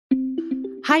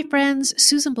Hi friends,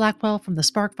 Susan Blackwell from the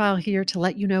Spark File here to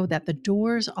let you know that the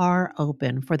doors are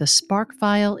open for the Spark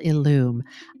File Illume,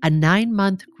 a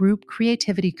 9-month group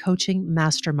creativity coaching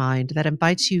mastermind that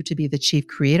invites you to be the Chief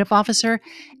Creative Officer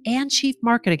and Chief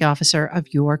Marketing Officer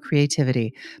of your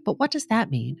creativity. But what does that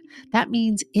mean? That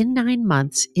means in 9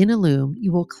 months in Illume,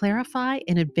 you will clarify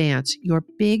and advance your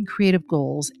big creative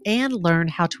goals and learn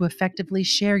how to effectively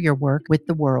share your work with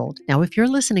the world. Now, if you're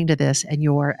listening to this and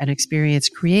you're an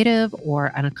experienced creative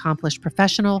or an accomplished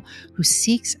professional who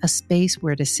seeks a space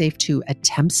where it is safe to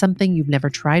attempt something you've never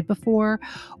tried before,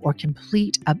 or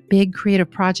complete a big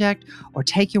creative project, or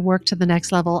take your work to the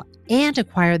next level and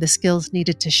acquire the skills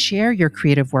needed to share your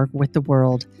creative work with the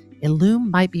world, Illume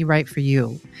might be right for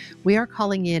you. We are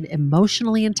calling in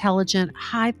emotionally intelligent,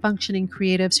 high-functioning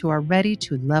creatives who are ready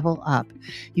to level up.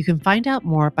 You can find out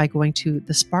more by going to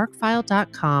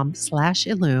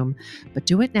thesparkfile.com/Illume, but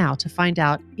do it now to find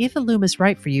out if Illume is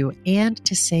right for you and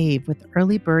to save with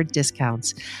early bird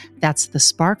discounts. That's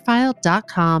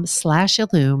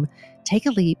thesparkfile.com/Illume. Take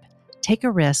a leap, take a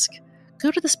risk.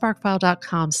 Go to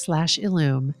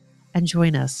thesparkfile.com/Illume and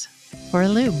join us for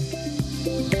Illume.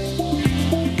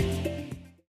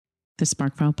 The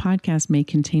Sparkfile podcast may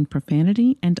contain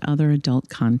profanity and other adult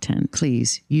content.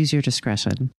 Please use your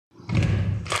discretion.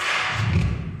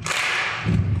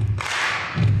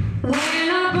 When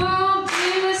I bump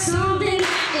into something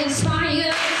that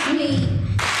inspires me,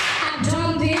 I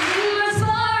jump in my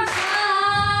spark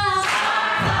file.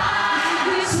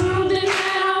 It's something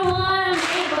that I want to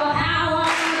make or how I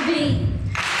want to be.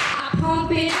 I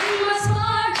pump it in my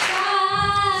spark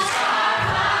file.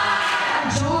 I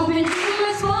jump into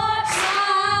my spark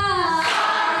file.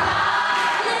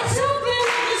 Let's open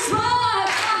up the spark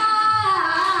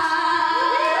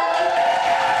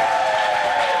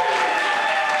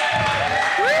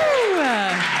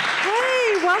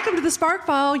Hey, welcome to the Spark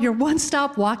File, your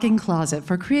one-stop walk-in closet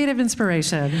for creative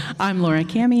inspiration. I'm Laura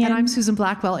Camian. And I'm Susan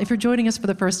Blackwell. If you're joining us for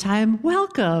the first time,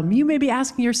 welcome. You may be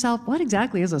asking yourself, what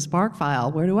exactly is a Spark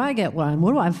File? Where do I get one?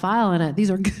 What do I file in it?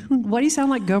 These are, why do you sound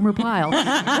like Gomer Pyle?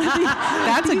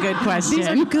 That's a good question. These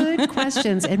are good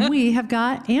questions, and we have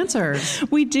got answers.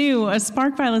 We do. A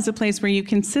Spark File is a place where you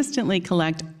consistently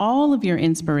collect all of your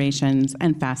inspirations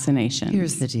and fascinations.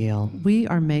 Here's the deal. We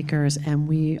are makers, and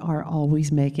we are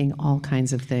always making all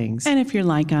kinds of things. And if you're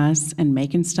like us and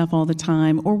making stuff all the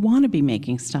time or want to be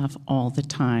making stuff all the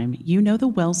time, you know the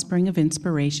wellspring of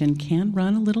inspiration can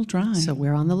run a little dry. So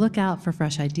we're on the lookout for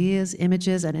fresh ideas,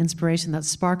 images, and inspiration that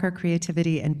spark our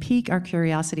creativity and pique our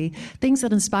curiosity, things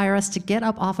that inspire us to get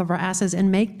up off of our asses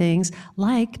and make things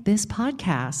like this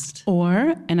podcast.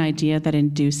 Or an idea that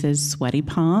induces sweaty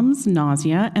palms,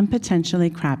 nausea, and potentially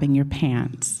crapping your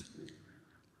pants.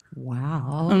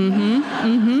 Wow. Mm-hmm.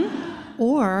 Mm-hmm.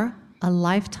 Or a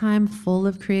lifetime full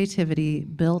of creativity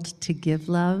built to give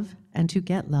love and to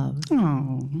get love.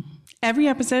 Oh. Every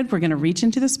episode, we're going to reach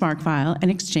into the Spark File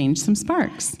and exchange some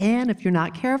sparks. And if you're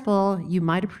not careful, you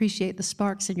might appreciate the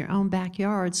sparks in your own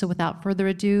backyard. So without further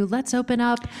ado, let's open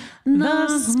up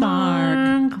the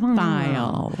Spark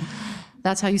File.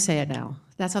 That's how you say it now.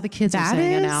 That's how the kids are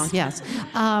saying it now. Yes.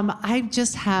 I've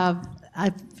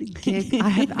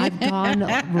gone round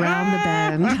the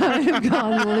bend. I've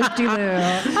gone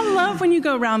loop-de-loo. I love when you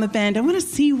go around the bend. I want to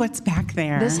see what's back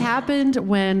there. This happened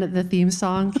when the theme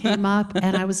song came up,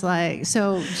 and I was like,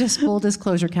 so just full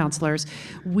disclosure, counselors,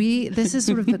 this is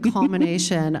sort of the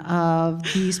culmination of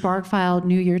the Spark File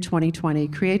New Year 2020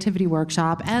 Creativity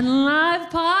Workshop and Live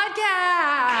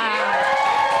Podcast.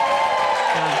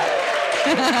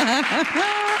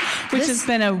 Which has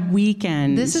been a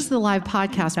weekend. This is the live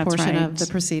podcast portion of the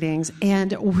proceedings.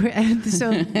 And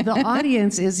so the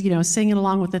audience is, singing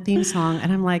along with the theme song.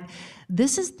 And I'm like,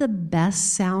 this is the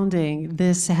best sounding.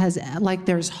 This has,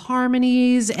 there's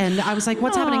harmonies. And I was like,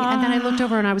 what's happening? And then I looked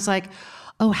over and I was like,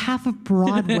 oh, half of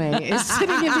Broadway is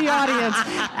sitting in the audience.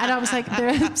 And I was like,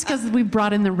 it's because we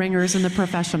brought in the ringers and the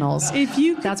professionals. If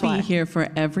you could be here for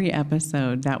every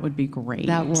episode, that would be great.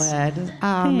 That would.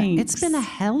 It's been a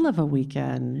hell of a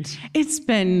weekend. It's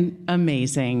been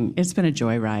amazing. It's been a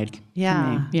joyride.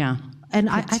 Yeah. Yeah. And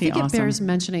I think it bears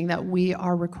mentioning that we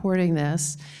are recording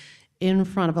this in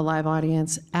front of a live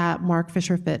audience at Mark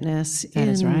Fisher Fitness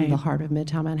in the heart of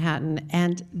Midtown Manhattan.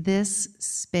 And this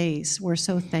space, we're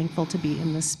so thankful to be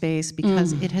in this space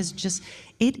because it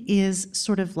is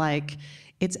sort of like,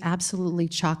 it's absolutely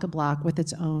chock-a-block with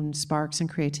its own sparks and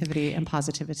creativity and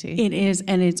positivity. It is,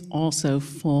 and it's also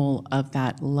full of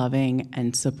that loving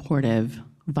and supportive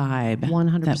vibe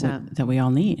 100% that we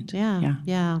all need. Yeah.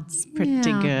 It's pretty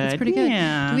good. It's pretty good.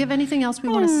 Yeah. Do we have anything else we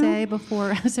want to say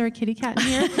before? Is there a kitty cat in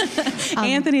here?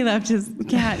 Anthony left his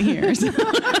cat here. So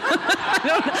I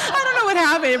I don't know what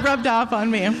happened. It rubbed off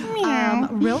on me.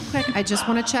 Real quick, I just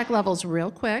want to check levels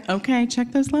real quick. Okay,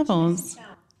 check those levels.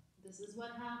 This is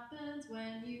what happens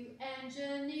when you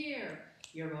engineer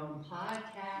your own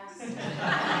podcast.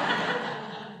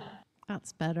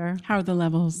 That's better. How are the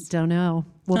levels? Don't know.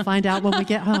 We'll find out when we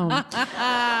get home.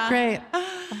 Great.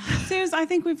 Suze, I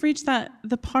think we've reached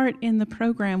the part in the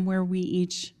program where we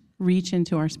each reach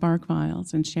into our Spark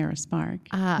files and share a spark.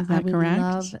 Is that correct?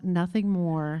 I would love nothing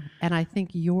more. And I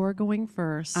think you're going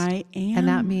first. I am. And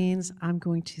that means I'm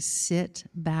going to sit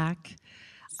back.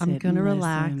 I'm going to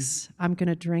relax. I'm going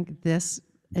to drink this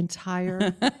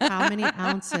entire, how many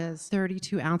ounces?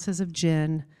 32 ounces of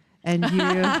gin. And you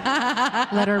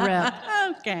let her rip.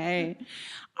 Okay.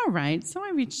 All right. So I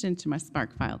reached into my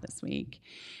Spark file this week.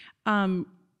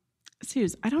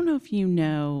 Suze, I don't know if you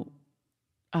know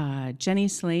Jenny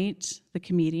Slate, the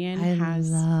comedian. I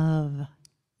love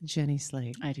Jenny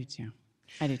Slate. I do too.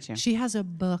 She has a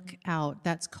book out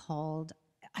that's called,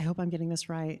 I hope I'm getting this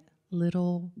right,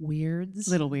 Little Weirds.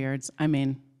 Little Weirds. I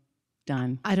mean,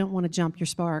 done. I don't want to jump your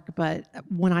spark, but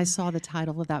when I saw the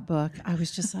title of that book, I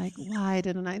was just like, why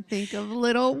didn't I think of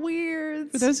Little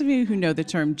Weirds? For those of you who know the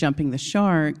term jumping the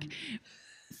shark,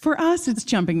 for us, it's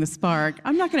jumping the spark.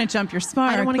 I'm not going to jump your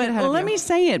spark, I don't want to get ahead of let you. me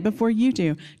say it before you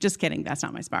do. Just kidding. That's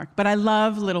not my spark. But I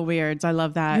love Little Weirds. I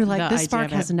love that. You're like, this idea spark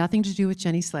of it. has nothing to do with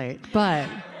Jenny Slate, but...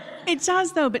 It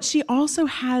does, though. But she also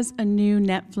has a new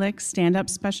Netflix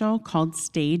stand-up special called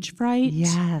Stage Fright.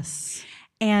 Yes.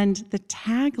 And the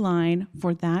tagline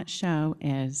for that show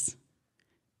is,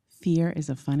 fear is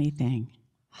a funny thing.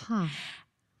 Huh.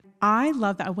 I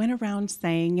love that. I went around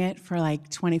saying it for like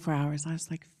 24 hours. I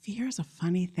was like, fear is a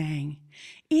funny thing.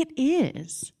 It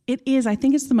is. It is. I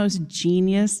think it's the most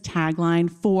genius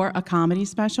tagline for a comedy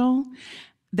special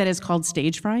that is called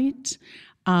Stage Fright.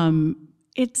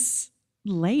 It's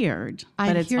layered,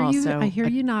 but it's also I hear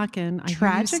you knocking. I hear you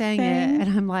tragic saying thing. it,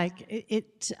 and I'm like,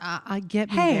 I get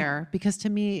me there, because to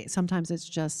me sometimes it's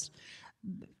just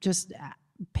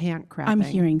pant crapping. I'm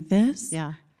hearing this.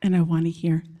 Yeah. And I want to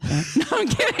hear that. No, I'm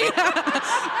kidding.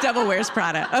 Devil Wears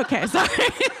Prada. Okay, sorry.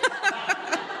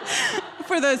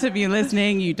 For those of you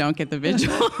listening, you don't get the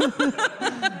visual.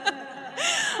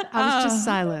 I was just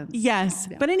silent. Yes.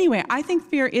 Yeah. But anyway, I think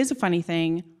fear is a funny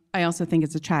thing. I also think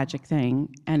it's a tragic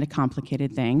thing and a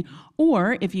complicated thing.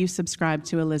 Or if you subscribe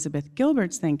to Elizabeth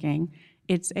Gilbert's thinking,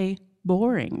 it's a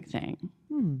boring thing.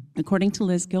 According to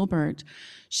Liz Gilbert,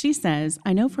 she says,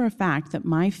 I know for a fact that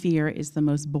my fear is the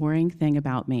most boring thing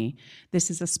about me. This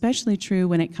is especially true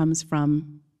when it comes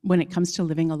to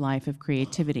living a life of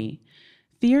creativity.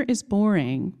 Fear is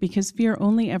boring because fear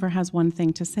only ever has one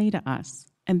thing to say to us,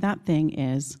 and that thing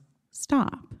is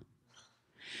stop.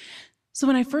 So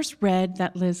when I first read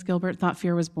that Liz Gilbert thought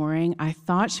fear was boring, I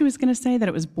thought she was going to say that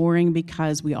it was boring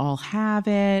because we all have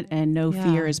it and no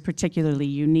fear is particularly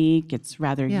unique. It's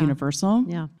rather universal,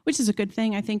 which is a good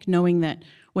thing, I think, knowing that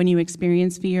when you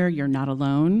experience fear, you're not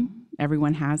alone.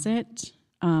 Everyone has it.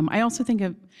 I also think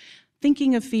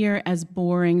thinking of fear as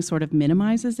boring sort of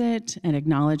minimizes it and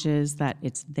acknowledges that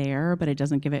it's there, but it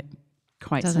doesn't give it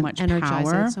quite so much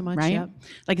power, it so much, right? Yep.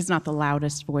 Like it's not the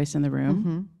loudest voice in the room.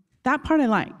 Mm-hmm. That part I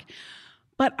like.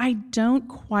 But I don't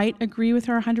quite agree with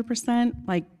her 100%.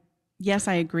 Like, yes,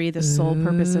 I agree the sole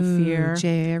purpose of fear.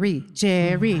 Jerry.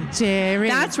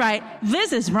 That's right.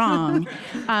 Liz is wrong.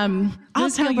 I'll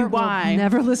tell you why.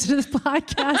 Never listen to this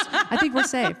podcast. I think we're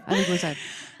safe.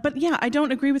 But yeah, I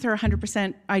don't agree with her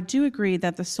 100%. I do agree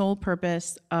that the sole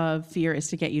purpose of fear is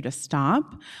to get you to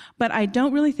stop. But I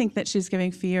don't really think that she's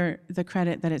giving fear the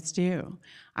credit that it's due.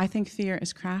 I think fear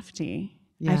is crafty.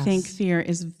 Yes. I think fear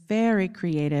is very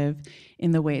creative in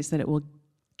the ways that it will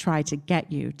try to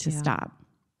get you to stop.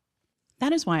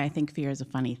 That is why I think fear is a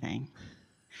funny thing.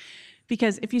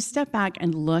 Because if you step back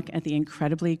and look at the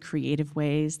incredibly creative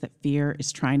ways that fear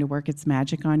is trying to work its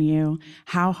magic on you,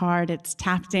 how hard it's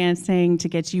tap dancing to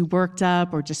get you worked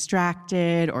up or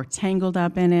distracted or tangled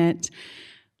up in it,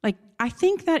 like, I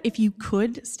think that if you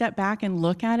could step back and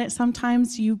look at it,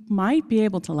 sometimes you might be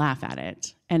able to laugh at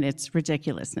it and its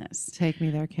ridiculousness. Take me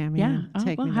there, Cammy. Yeah.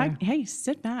 Take me there. Hey,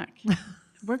 sit back.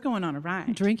 We're going on a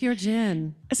ride. Drink your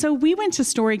gin. So we went to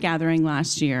Story Gathering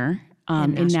last year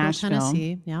in Nashville,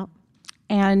 Tennessee. Yep.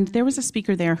 And there was a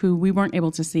speaker there who we weren't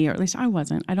able to see, or at least I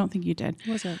wasn't. I don't think you did.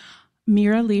 Who was it?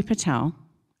 Meera Lee Patel.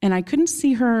 And I couldn't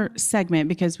see her segment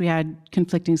because we had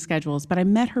conflicting schedules, but I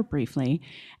met her briefly,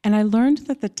 and I learned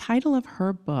that the title of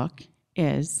her book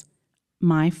is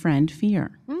My Friend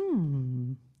Fear.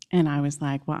 And I was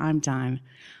like, well, I'm done.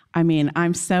 I mean,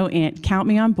 I'm so in. Count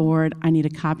me on board. I need a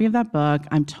copy of that book.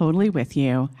 I'm totally with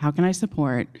you. How can I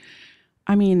support?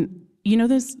 I mean, you know,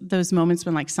 those moments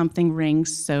when like something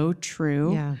rings so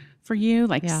true for you?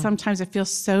 Like sometimes it feels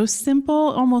so simple,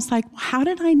 almost like, how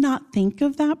did I not think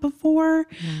of that before?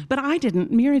 But I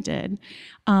didn't, Meera did.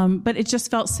 But it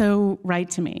just felt so right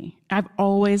to me. I've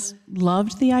always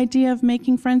loved the idea of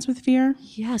making friends with fear.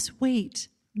 Yes, wait,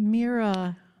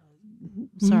 Meera.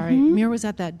 Sorry, Meera was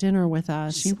at that dinner with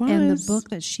us. She was. And the book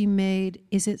that she made,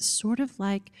 is it sort of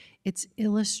like it's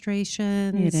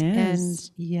illustrations? It is.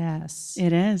 And yes.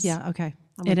 It is. Yeah, okay.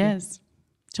 It is.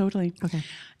 Totally. Okay.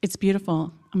 It's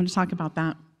beautiful. I'm going to talk about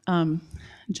that.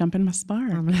 Jump in my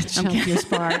spark. I'm going to jump your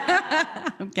spark.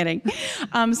 I'm kidding.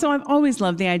 So I've always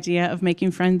loved the idea of making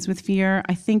friends with fear.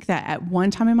 I think that at one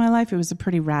time in my life, it was a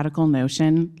pretty radical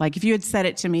notion. Like if you had said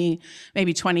it to me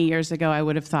maybe 20 years ago, I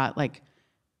would have thought like,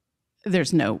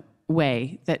 there's no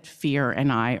way that fear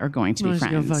and I are going to be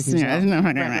friends.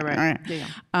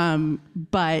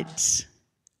 But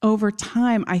over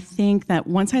time, I think that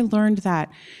once I learned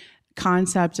that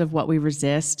concept of what we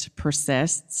resist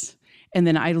persists, and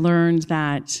then I learned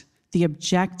that the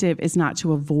objective is not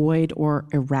to avoid or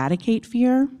eradicate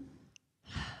fear.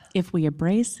 If we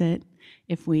embrace it,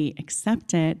 if we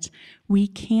accept it, we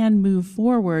can move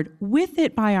forward with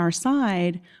it by our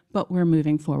side, but we're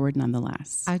moving forward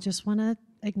nonetheless. I just want to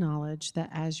acknowledge that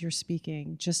as you're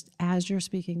speaking, just as you're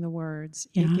speaking the words,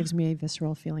 it gives me a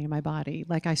visceral feeling in my body.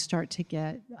 Like I start to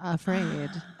get afraid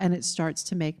and it starts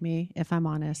to make me, if I'm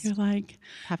honest, You're like,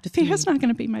 have to fear's not going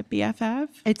to be my BFF.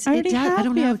 It does. I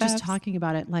don't know, just talking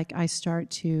about it, like I start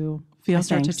to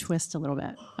twist a little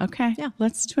bit. Okay. Yeah.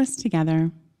 Let's twist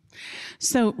together.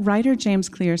 So writer James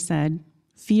Clear said,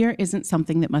 fear isn't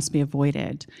something that must be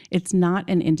avoided. It's not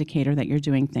an indicator that you're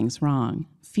doing things wrong.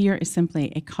 Fear is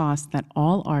simply a cost that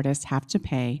all artists have to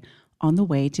pay on the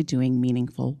way to doing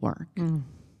meaningful work.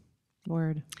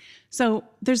 Word. So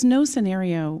there's no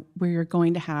scenario where you're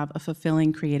going to have a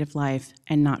fulfilling creative life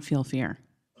and not feel fear,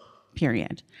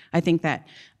 period. I think that,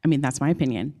 that's my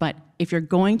opinion, but if you're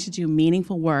going to do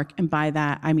meaningful work, and by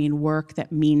that I mean work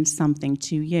that means something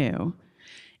to you,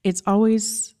 it's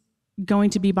always going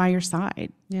to be by your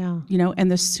side. Yeah.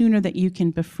 And the sooner that you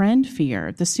can befriend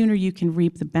fear, the sooner you can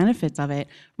reap the benefits of it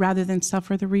rather than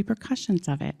suffer the repercussions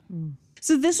of it.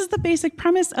 So this is the basic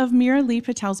premise of Meera Lee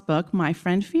Patel's book, My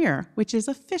Friend Fear, which is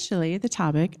officially the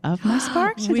topic of my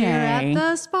spark today. We're at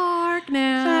the spark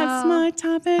now. That's my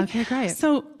topic. Okay, great.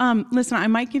 So listen, I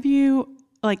might give you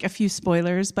like a few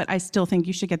spoilers, but I still think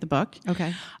you should get the book.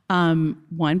 Okay.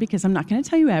 One, because I'm not going to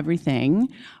tell you everything,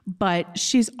 but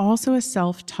she's also a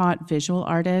self-taught visual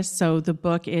artist. So the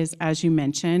book is, as you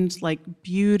mentioned, like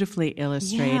beautifully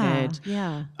illustrated.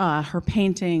 Yeah. Her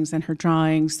paintings and her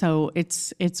drawings. So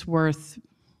it's worth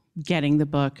getting the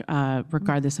book,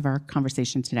 regardless of our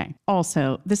conversation today.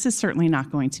 Also, this is certainly not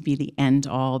going to be the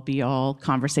end-all, be-all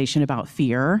conversation about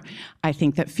fear. I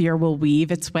think that fear will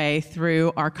weave its way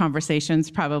through our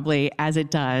conversations probably as it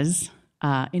does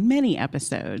in many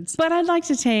episodes. But I'd like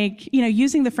to take,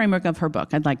 using the framework of her book,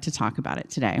 I'd like to talk about it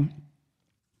today.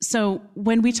 So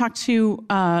when we talked to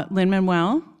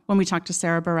Lin-Manuel, when we talked to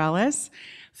Sarah Bareilles,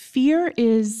 fear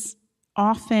is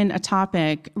often a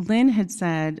topic. Lynn had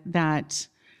said that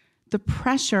the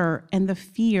pressure and the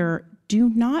fear do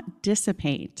not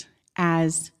dissipate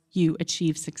as you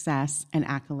achieve success and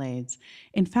accolades.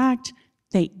 In fact,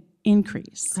 they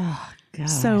increase. Oh, God.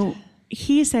 So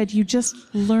he said you just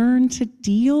learn to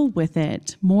deal with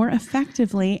it more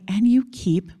effectively and you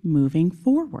keep moving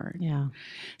forward. Yeah.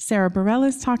 Sarah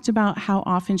Bareilles talked about how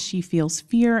often she feels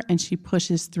fear and she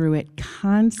pushes through it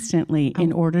constantly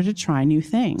in order to try new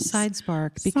things. Side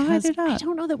spark, because it up. I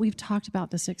don't know that we've talked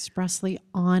about this expressly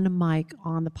on mic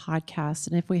on the podcast.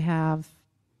 And if we have,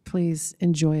 please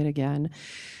enjoy it again.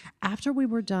 After we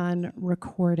were done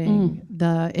recording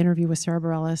the interview with Sarah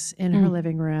Bareilles in her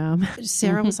living room,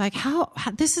 Sarah was like, how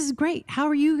this is great. How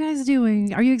are you guys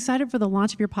doing? Are you excited for the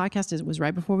launch of your podcast? It was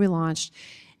right before we launched.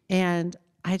 And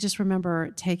I just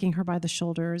remember taking her by the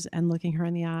shoulders and looking her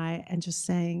in the eye and just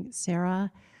saying,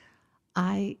 Sarah,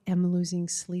 I am losing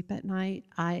sleep at night.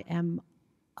 I am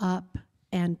up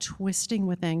and twisting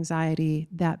with anxiety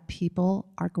that people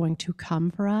are going to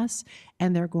come for us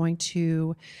and they're going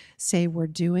to say we're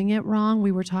doing it wrong.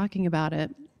 We were talking about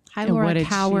it. Hi, Laura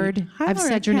Coward. I've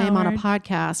said your name on a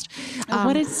podcast.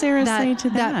 What did Sarah say to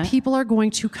that? That people are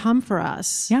going to come for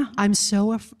us. Yeah. I'm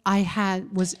so,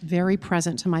 was very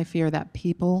present to my fear that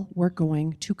people were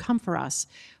going to come for us.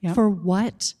 Yep. For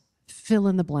what? Fill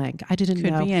in the blank. I didn't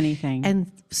know. Could be anything.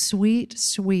 And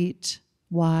sweet,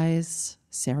 wise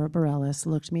Sarah Bareilles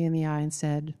looked me in the eye and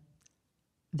said,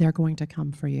 they're going to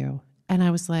come for you. And I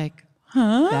was like,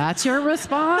 Huh? That's your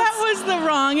response? That was the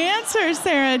wrong answer,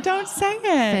 Sarah. Don't say it.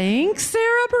 Thanks,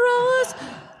 Sarah Bareilles.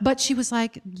 But she was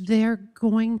like, they're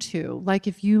going to. Like,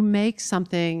 if you make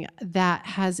something that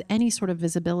has any sort of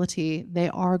visibility, they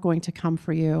are going to come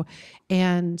for you.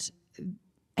 And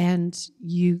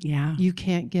you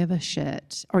can't give a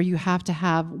shit. Or you have to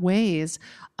have ways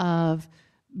of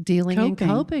dealing and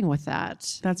coping with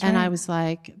that. That's right. And I was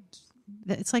like,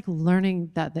 it's like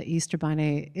learning that the Easter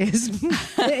Bunny is,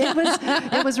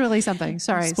 it was really something.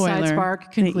 Sorry, Spoiler,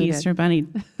 Spark concluded. the Easter Bunny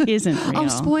isn't real. Oh,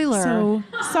 spoiler. So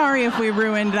sorry if we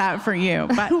ruined that for you.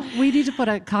 But we need to put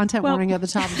a content warning at the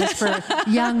top just for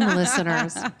young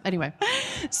listeners. Anyway.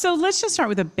 So let's just start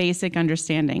with a basic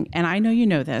understanding. And I know you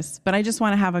know this, but I just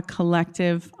want to have a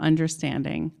collective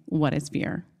understanding. What is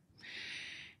fear?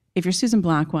 If you're Susan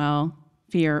Blackwell,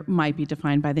 fear might be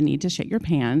defined by the need to shit your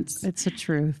pants. It's the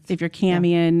truth. If you're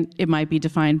Camion, it might be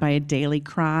defined by a daily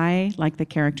cry, like the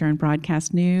character in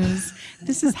broadcast news.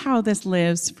 This is how this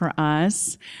lives for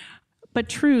us. But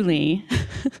truly,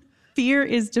 fear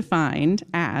is defined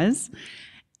as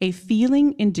a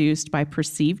feeling induced by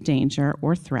perceived danger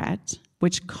or threat,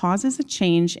 which causes a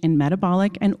change in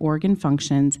metabolic and organ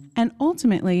functions, and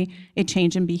ultimately a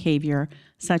change in behavior,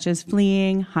 such as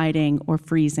fleeing, hiding, or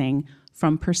freezing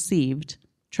from perceived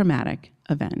traumatic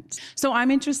events. So I'm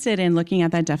interested in looking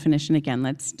at that definition again.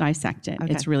 Let's dissect it.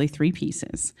 Okay. It's really 3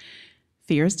 pieces.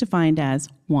 Fear is defined as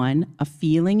 1, a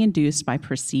feeling induced by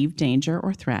perceived danger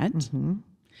or threat. Mm-hmm.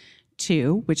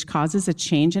 2, which causes a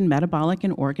change in metabolic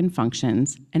and organ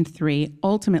functions. And 3,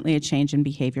 ultimately a change in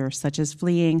behavior, such as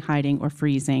fleeing, hiding, or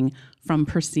freezing from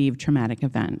perceived traumatic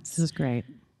events. This is great.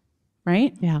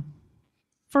 Right? Yeah.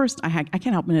 First, I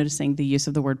can't help but noticing the use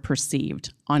of the word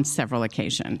perceived on several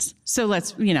occasions. So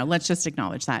let's just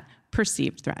acknowledge that.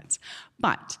 Perceived threats.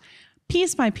 But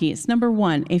piece by piece, number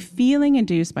 1, a feeling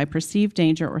induced by perceived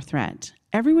danger or threat.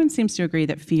 Everyone seems to agree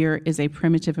that fear is a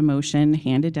primitive emotion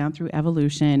handed down through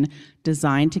evolution,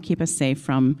 designed to keep us safe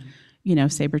from,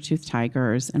 saber-toothed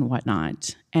tigers and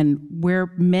whatnot. And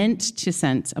we're meant to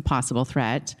sense a possible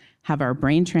threat, have our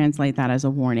brain translate that as a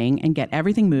warning, and get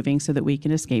everything moving so that we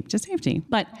can escape to safety.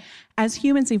 But as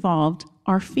humans evolved,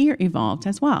 our fear evolved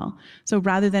as well. So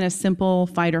rather than a simple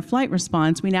fight or flight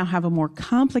response, we now have a more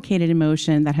complicated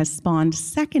emotion that has spawned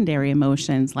secondary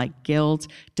emotions like guilt,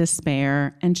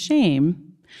 despair, and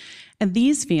shame. And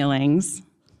these feelings,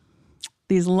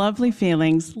 these lovely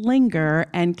feelings, linger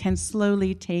and can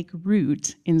slowly take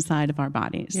root inside of our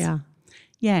bodies. Yeah.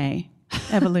 Yay.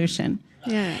 Evolution.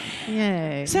 Yeah.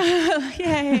 Yay. So,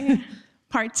 yay.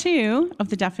 Part 2 of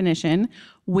the definition,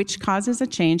 which causes a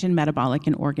change in metabolic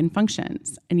and organ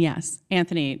functions. And yes,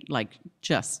 Anthony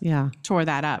just tore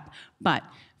that up. But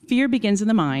fear begins in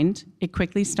the mind. It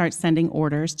quickly starts sending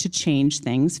orders to change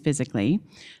things physically.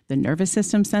 The nervous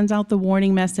system sends out the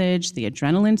warning message. The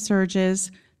adrenaline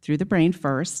surges through the brain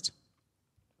first.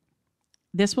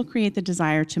 This will create the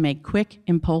desire to make quick,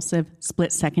 impulsive,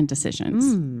 split-second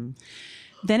decisions.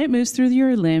 Then it moves through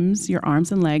your limbs, your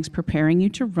arms and legs, preparing you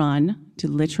to run, to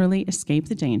literally escape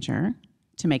the danger.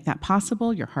 To make that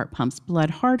possible, your heart pumps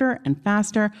blood harder and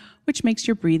faster, which makes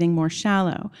your breathing more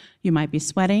shallow. You might be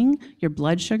sweating, your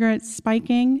blood sugar is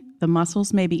spiking, the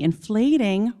muscles may be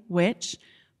inflating, which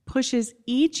pushes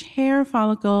each hair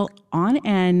follicle on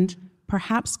end,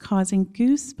 perhaps causing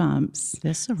goosebumps.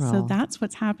 Visceral. So that's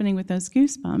what's happening with those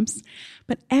goosebumps.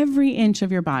 But every inch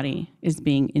of your body is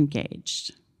being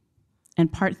engaged.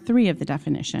 And part 3 of the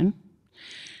definition,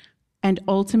 and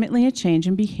ultimately a change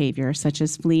in behavior such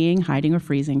as fleeing, hiding, or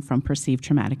freezing from perceived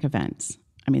traumatic events.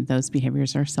 I mean, those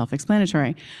behaviors are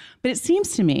self-explanatory. But it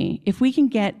seems to me, if we can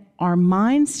get our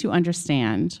minds to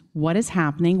understand what is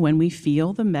happening when we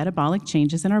feel the metabolic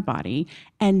changes in our body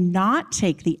and not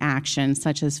take the action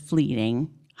such as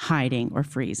fleeing, hiding, or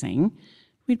freezing,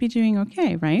 we'd be doing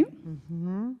okay, right?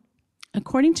 Mm-hmm.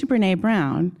 According to Brené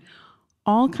Brown,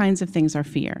 all kinds of things are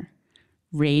fear.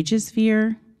 Rage is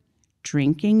fear.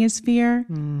 Drinking is fear.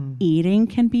 Eating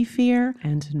can be fear.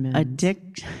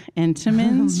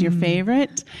 Entenmann's, your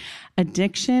favorite.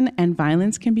 Addiction and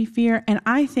violence can be fear. And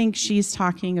I think she's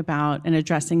talking about and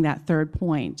addressing that third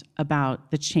point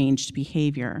about the changed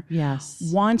behavior. Yes.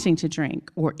 Wanting to drink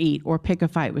or eat or pick a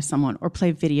fight with someone or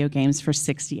play video games for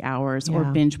 60 hours or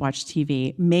binge watch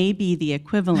TV may be the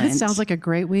equivalent. That sounds like a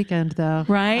great weekend, though.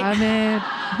 Right? I mean,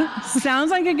 sounds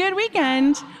like a good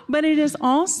weekend, but it is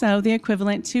also the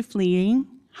equivalent to fleeing,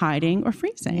 hiding, or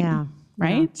freezing. Yeah.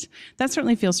 Right? Yeah. That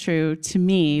certainly feels true to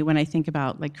me when I think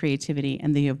about creativity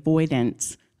and the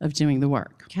avoidance of doing the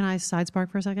work. Can I side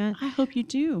spark for a second? I hope you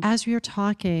do. As you're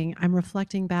talking, I'm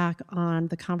reflecting back on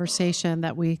the conversation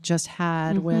that we just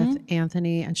had with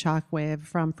Anthony and Shockwave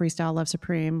from Freestyle Love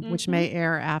Supreme, which may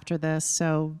air after this,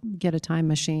 so get a time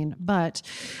machine. But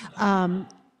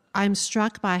I'm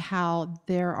struck by how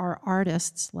there are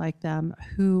artists like them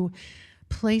who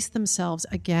place themselves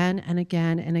again and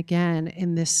again and again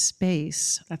in this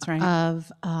space That's right. of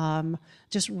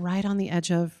just right on the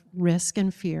edge of risk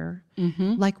and fear,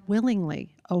 like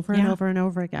willingly over and over and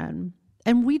over again.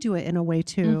 And we do it in a way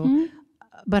too,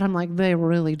 but I'm like, they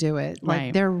really do it.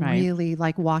 Like they're really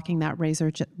like walking that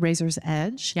razor's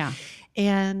edge. Yeah.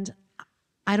 And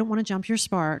I don't want to jump your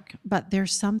spark, but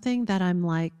there's something that I'm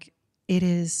like,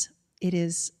 this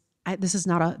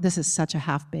is such a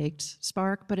half-baked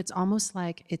spark, but it's almost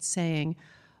like it's saying,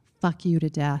 fuck you to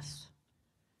death.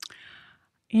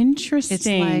 Interesting. It's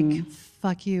like,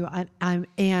 fuck you.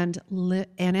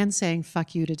 And saying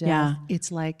fuck you to death. Yeah.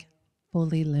 It's like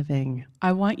fully living.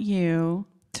 I want you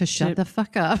to shut the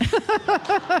fuck up.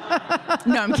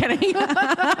 No, I'm kidding.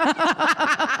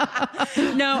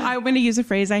 No, I'm going to use a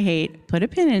phrase I hate. Put a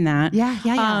pin in that.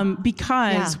 Yeah.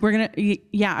 Because we're going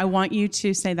to, I want you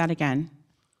to say that again.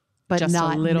 But just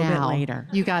not a little now. bit later.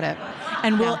 You got it.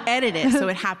 And we'll edit it so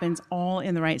it happens all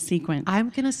in the right sequence. I'm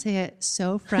going to say it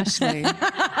so freshly.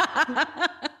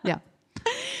 Yeah.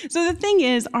 So the thing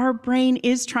is, our brain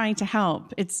is trying to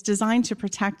help. It's designed to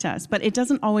protect us, but it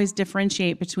doesn't always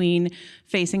differentiate between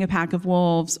facing a pack of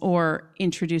wolves or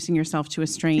introducing yourself to a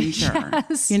stranger.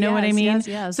 You know what I mean?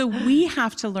 Yes. So we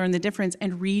have to learn the difference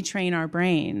and retrain our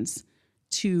brains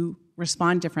to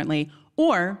respond differently,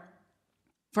 or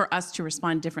for us to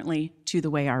respond differently to the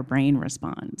way our brain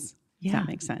responds. Yeah. If that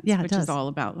makes sense. Yeah, it Which does. is all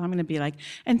about, I'm going to be like,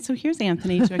 and so here's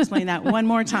Anthony to explain that one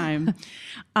more time.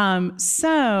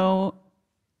 So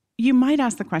you might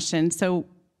ask the question, so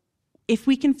if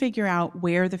we can figure out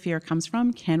where the fear comes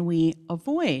from, can we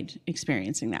avoid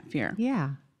experiencing that fear? Yeah.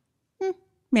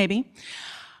 Maybe.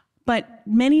 But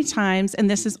many times, and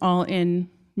this is all in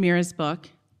Meera's book,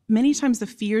 many times the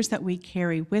fears that we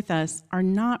carry with us are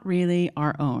not really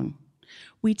our own.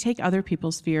 We take other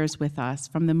people's fears with us.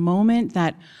 From the moment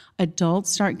that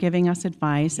adults start giving us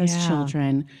advice as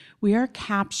children, we are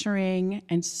capturing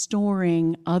and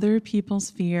storing other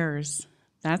people's fears.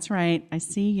 That's right. I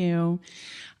see you.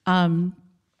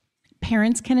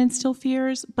 Parents can instill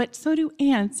fears, but so do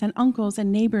aunts and uncles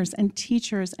and neighbors and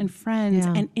teachers and friends.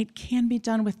 Yeah. And it can be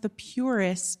done with the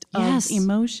purest of Yes.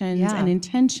 emotions and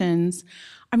intentions.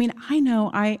 I mean, I know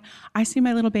I see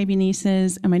my little baby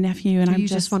nieces and my nephew, and You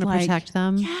just want to like, protect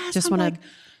them? Yes, Just I'm want to. like,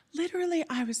 literally,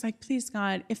 I was like, please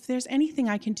God, if there's anything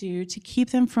I can do to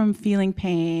keep them from feeling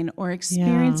pain or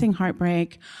experiencing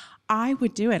heartbreak, I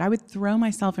would do it. I would throw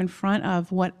myself in front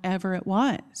of whatever it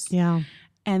was. Yeah.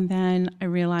 And then I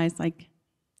realized like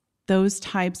those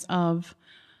types of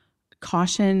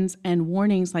cautions and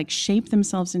warnings like shape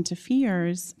themselves into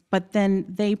fears, but then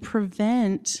they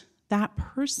prevent that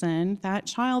person, that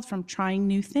child, from trying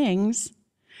new things.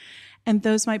 And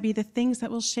those might be the things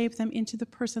that will shape them into the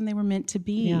person they were meant to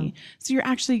be. Yeah. So you're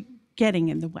actually getting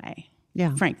in the way.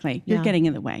 Yeah. Frankly, you're getting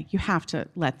in the way. You have to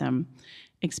let them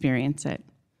experience it.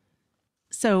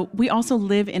 So we also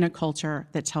live in a culture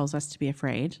that tells us to be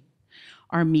afraid.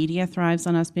 Our media thrives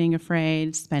on us being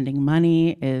afraid. Spending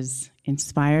money is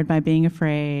inspired by being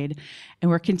afraid.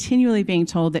 And we're continually being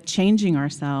told that changing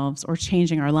ourselves or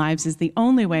changing our lives is the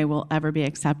only way we'll ever be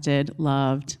accepted,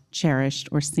 loved, cherished,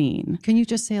 or seen. Can you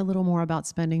just say a little more about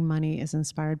spending money is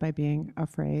inspired by being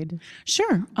afraid?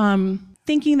 Sure.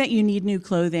 Thinking that you need new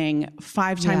clothing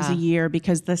 5 times a year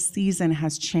because the season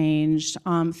has changed.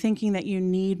 Thinking that you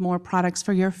need more products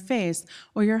for your face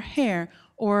or your hair,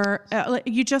 or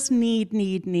you just need.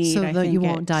 So I that think you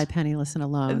won't die penniless and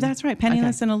alone. That's right,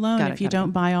 penniless and alone if you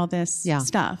don't buy all this Yeah.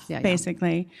 stuff, Yeah.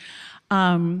 basically.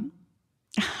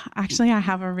 Actually, I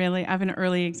have an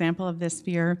early example of this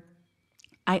fear.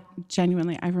 I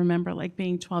remember like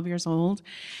being 12 years old.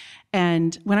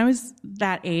 And when I was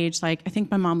that age, like I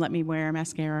think my mom let me wear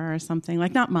mascara or something,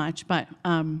 like not much, but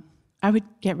I would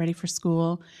get ready for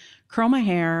school, curl my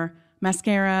hair,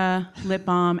 mascara, lip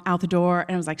balm, out the door.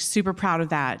 And I was like super proud of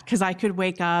that because I could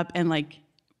wake up and like,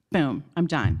 boom, I'm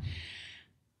done.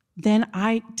 Then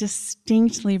I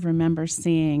distinctly remember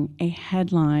seeing a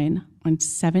headline on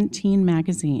 17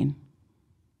 magazine.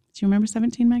 Do you remember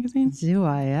 17 magazine? Do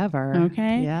I ever?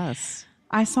 Okay. Yes.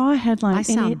 I saw a headline. I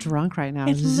sound drunk right now.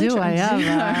 It's Do I literally-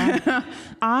 ever?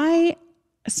 I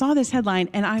saw this headline,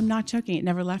 and I'm not joking. It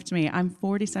never left me. I'm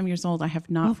 40-some years old. I have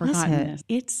not forgotten this.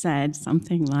 It said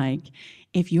something like,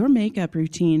 if your makeup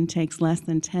routine takes less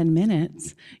than 10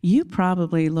 minutes, you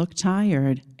probably look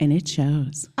tired, and it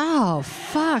shows. Oh,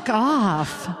 fuck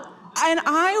off. And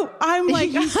I'm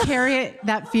like, you carry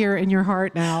that fear in your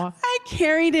heart now. I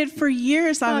carried it for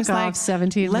years. I was off, like,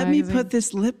 17 let magazine. me put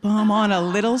this lip balm on a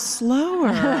little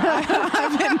slower.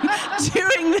 I've been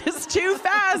doing this too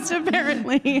fast,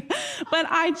 apparently. But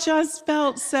I just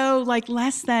felt so like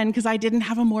less than, because I didn't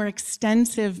have a more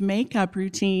extensive makeup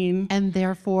routine. And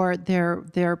therefore, they're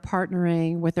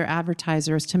partnering with their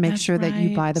advertisers to make sure that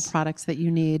you buy the products that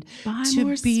you need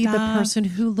to be the person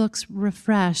who looks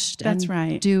refreshed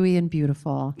and dewy and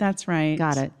beautiful. That's right.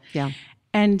 Got it. Yeah.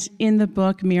 And in the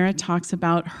book, Meera talks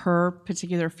about her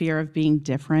particular fear of being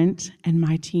different, and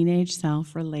my teenage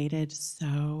self related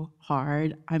so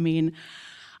hard. I mean,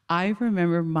 I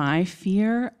remember my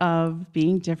fear of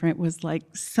being different was like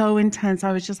so intense.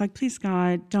 I was just like, please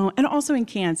God, don't. And also in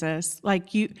Kansas,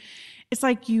 like it's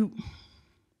like you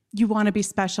want to be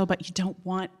special, but you don't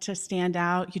want to stand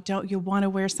out. You want to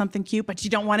wear something cute, but you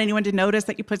don't want anyone to notice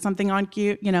that you put something on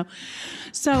cute, you know?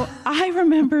 So I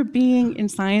remember being in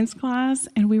science class,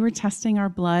 and we were testing our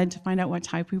blood to find out what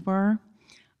type we were.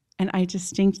 And I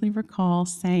distinctly recall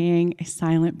saying a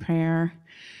silent prayer,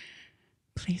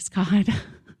 please God,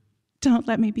 don't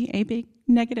let me be AB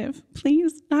negative.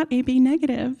 Please, not AB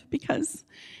negative, because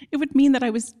it would mean that I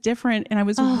was different and I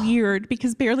was weird,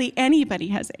 because barely anybody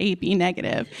has AB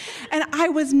negative. And I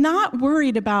was not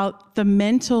worried about the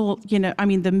mental,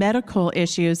 the medical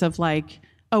issues of like,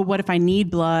 oh, what if I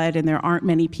need blood and there aren't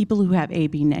many people who have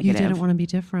AB negative? You didn't want to be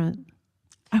different.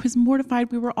 I was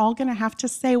mortified. We were all going to have to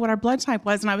say what our blood type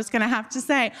was, and I was going to have to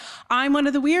say, I'm one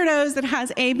of the weirdos that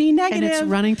has AB negative. And it's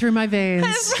running through my veins.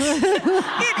 It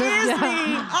is me.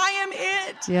 I am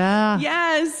it. Yeah.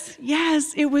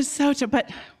 Yes. It was so true, but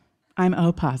I'm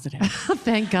O positive.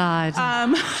 Thank God.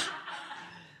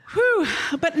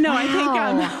 But no, I think...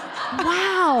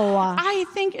 wow. I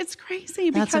think it's crazy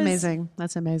because...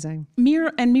 That's amazing.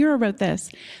 Meera wrote this,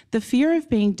 the fear of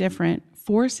being different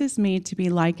forces me to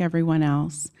be like everyone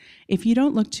else. If you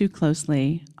don't look too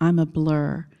closely, I'm a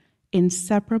blur,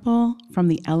 inseparable from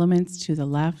the elements to the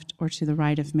left or to the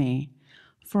right of me.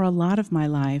 For a lot of my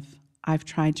life, I've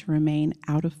tried to remain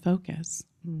out of focus.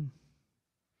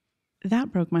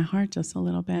 That broke my heart just a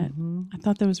little bit. Mm-hmm. I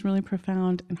thought that was really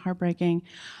profound and heartbreaking.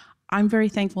 I'm very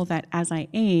thankful that as I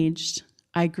aged,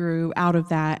 I grew out of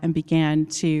that and began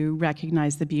to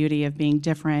recognize the beauty of being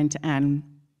different. And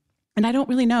I don't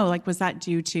really know, like, was that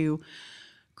due to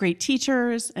great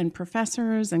teachers and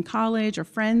professors in college or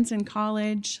friends in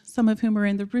college, some of whom are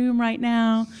in the room right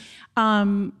now?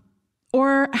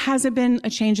 Or has it been a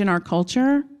change in our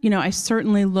culture? I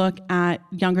certainly look at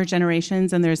younger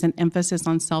generations, and there's an emphasis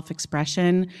on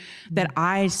self-expression that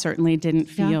I certainly didn't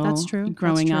feel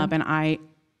growing up. And I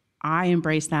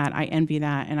embrace that. I envy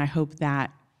that. And I hope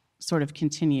that sort of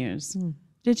continues.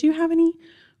 Did you have any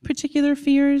particular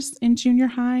fears in junior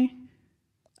high?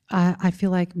 I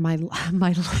feel like my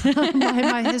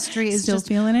history is still just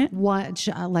feeling it.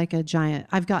 Like a giant.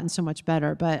 I've gotten so much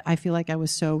better, but I feel like I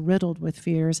was so riddled with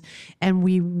fears. And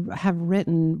we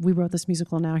wrote this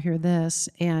musical, Now Hear This,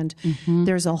 and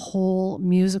there's a whole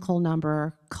musical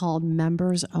number called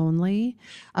Members Only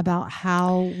about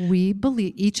how we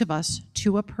believe, each of us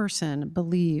to a person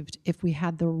believed if we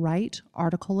had the right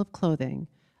article of clothing,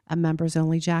 a members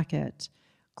only jacket,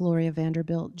 Gloria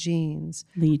Vanderbilt jeans,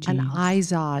 an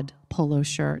Izod polo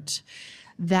shirt,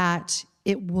 that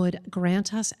it would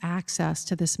grant us access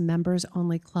to this members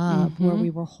only club where we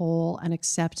were whole and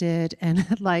accepted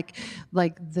and like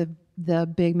the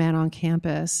big man on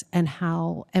campus, and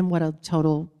what a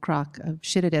total crock of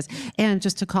shit it is. And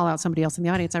just to call out somebody else in the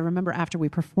audience, I remember after we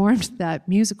performed that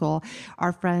musical,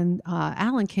 our friend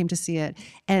Alan came to see it,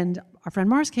 and our friend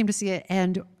Mars came to see it,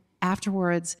 and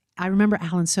afterwards, I remember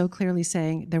Alan so clearly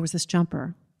saying there was this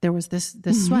jumper, there was this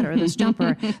sweater, this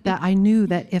jumper, that I knew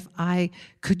that if I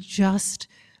could just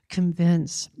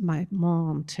convince my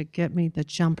mom to get me the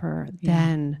jumper,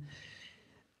 then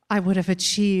I would have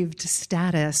achieved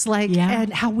status.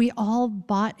 And how we all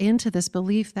bought into this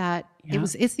belief that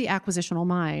it's the acquisitional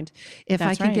mind. If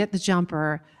I can get the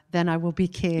jumper, then I will be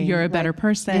king. You're a better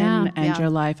person, and your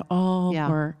life all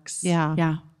works.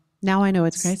 Yeah. Now I know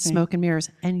it's smoke and mirrors,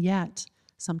 and yet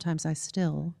sometimes I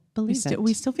still believe it.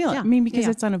 We still feel it. I mean, because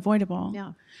it's unavoidable.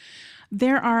 Yeah.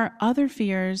 There are other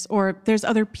fears, or there's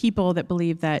other people that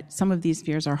believe that some of these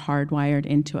fears are hardwired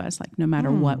into us, like no matter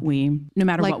what we were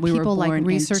people born like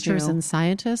researchers into. and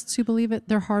scientists who believe it,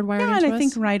 they're hardwired Yeah, into and I us?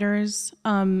 think writers,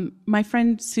 my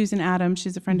friend Susan Adams,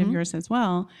 she's a friend of yours as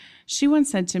well, she once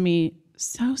said to me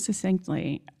so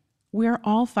succinctly, we're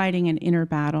all fighting an inner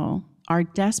battle, our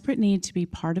desperate need to be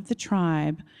part of the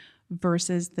tribe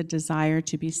versus the desire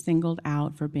to be singled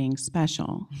out for being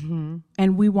special.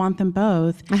 And we want them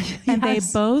both. And they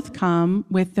both come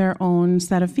with their own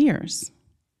set of fears.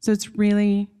 So it's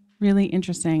really, really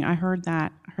interesting. I heard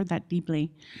that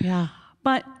deeply. Yeah.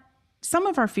 But some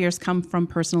of our fears come from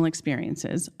personal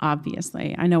experiences,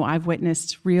 obviously. I know I've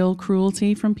witnessed real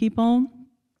cruelty from people,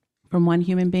 from one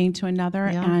human being to another,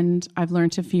 and I've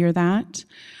learned to fear that.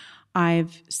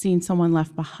 I've seen someone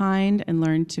left behind and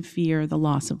learned to fear the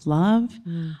loss of love.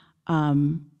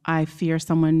 I fear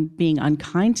someone being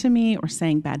unkind to me or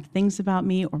saying bad things about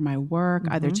me or my work,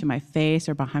 either to my face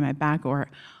or behind my back or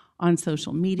on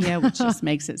social media, which just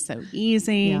makes it so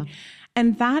easy. Yeah.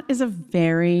 And that is a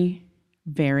very,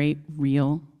 very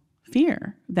real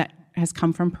fear that has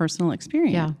come from personal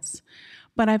experience.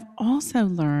 But I've also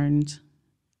learned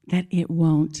that it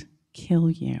won't kill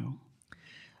you.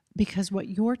 Because what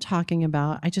you're talking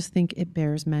about, I just think it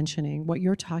bears mentioning. What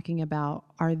you're talking about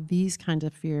are these kinds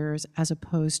of fears as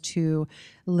opposed to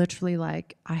literally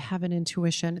like, I have an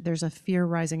intuition, there's a fear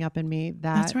rising up in me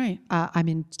that That's right. I'm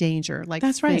in danger, like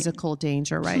That's right. physical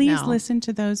danger right now. Please listen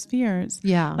to those fears.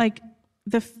 Yeah. Like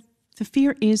the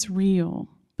fear is real,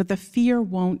 but the fear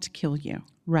won't kill you.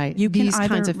 Right. You can These either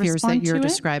kinds of fears that respond you're to it,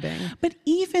 describing. But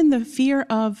even the fear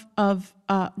of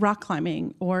rock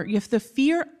climbing, or if the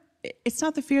fear, it's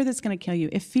not the fear that's going to kill you.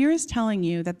 If fear is telling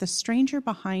you that the stranger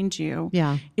behind you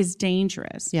is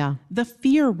dangerous, the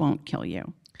fear won't kill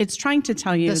you. It's trying to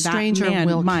tell you the that stranger man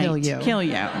will might kill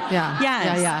you. Yeah.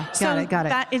 Yes. Got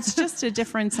it. It's just a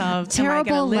difference of terrible. Am I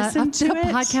going to listen to it?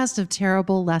 Podcast of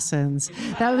terrible lessons.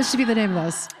 That should be the name of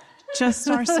this. Just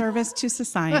our service to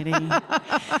society.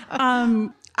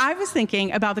 I was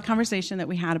thinking about the conversation that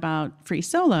we had about free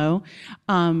solo,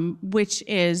 which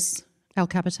is El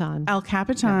Capitan. El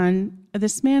Capitan. Yeah.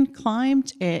 This man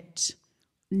climbed it,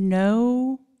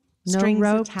 no strings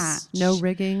ropes, attached, no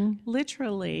rigging.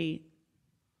 Literally,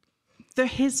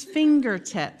 his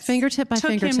fingertips, fingertip by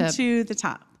took fingertip, him to the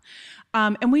top.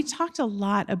 And we talked a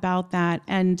lot about that.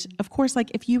 And of course,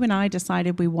 like if you and I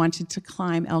decided we wanted to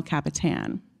climb El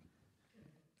Capitan,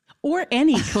 or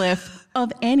any cliff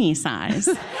of any size,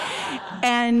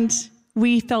 and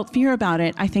we felt fear about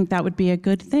it, I think that would be a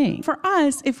good thing. For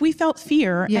us, if we felt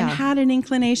fear and had an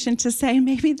inclination to say,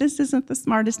 maybe this isn't the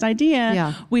smartest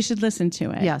idea, we should listen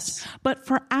to it. Yes. But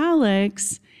for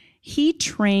Alex, he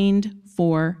trained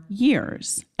for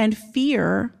years, and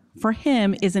fear for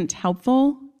him isn't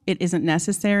helpful. It isn't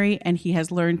necessary, and he has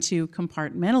learned to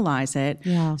compartmentalize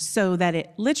it so that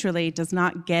it literally does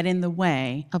not get in the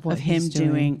way of him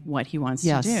doing what he wants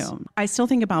to do. I still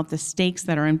think about the stakes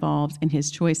that are involved in his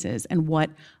choices and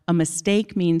what a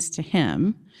mistake means to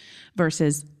him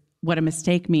versus what a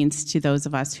mistake means to those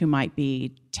of us who might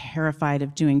be terrified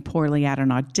of doing poorly at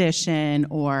an audition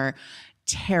or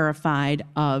terrified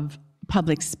of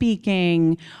public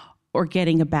speaking or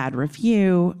getting a bad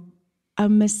review. A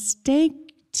mistake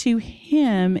to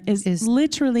him is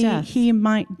literally death. He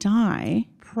might die.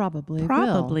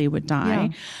 Probably would die. Yeah.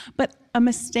 But a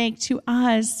mistake to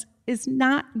us is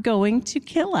not going to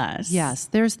kill us. Yes,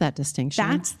 there's that distinction.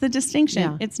 That's the distinction.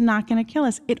 Yeah. It's not going to kill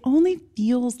us. It only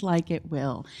feels like it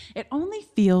will. It only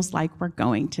feels like we're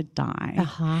going to die.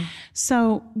 Uh-huh.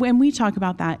 So when we talk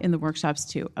about that in the workshops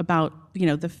too, about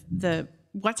the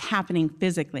what's happening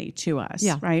physically to us,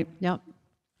 right? Yep.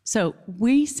 So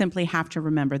we simply have to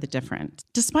remember the difference.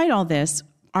 Despite all this,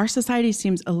 our society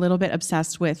seems a little bit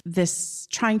obsessed with this,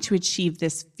 trying to achieve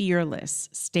this fearless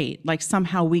state. Like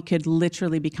somehow we could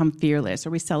literally become fearless, or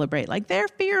we celebrate like they're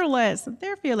fearless.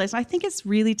 I think it's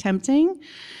really tempting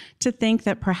to think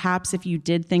that perhaps if you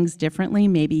did things differently,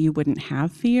 maybe you wouldn't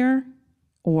have fear,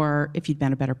 or if you'd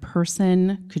been a better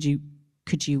person, could you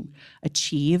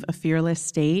achieve a fearless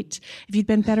state? If you'd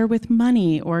been better with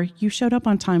money, or you showed up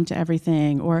on time to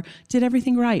everything, or did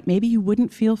everything right, maybe you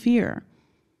wouldn't feel fear.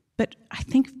 But I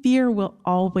think fear will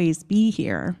always be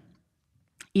here.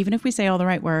 Even if we say all the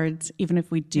right words, even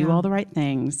if we do all the right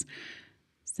things,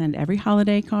 send every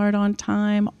holiday card on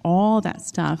time, all that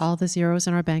stuff. All the zeros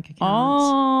in our bank account.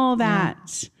 All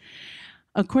that. Yeah.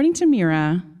 According to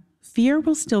Meera, fear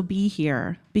will still be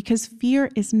here because fear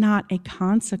is not a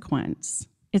consequence.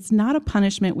 It's not a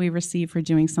punishment we receive for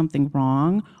doing something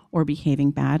wrong or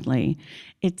behaving badly.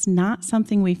 It's not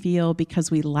something we feel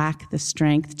because we lack the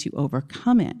strength to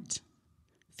overcome it.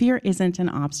 Fear isn't an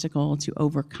obstacle to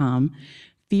overcome.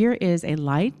 Fear is a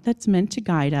light that's meant to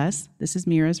guide us. This is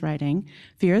Meera's writing.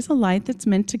 Fear is a light that's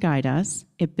meant to guide us.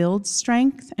 It builds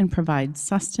strength and provides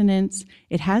sustenance.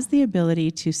 It has the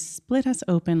ability to split us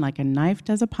open like a knife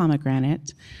does a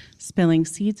pomegranate, spilling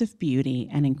seeds of beauty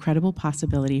and incredible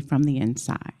possibility from the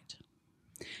inside.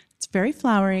 It's very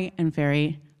flowery and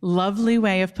very lovely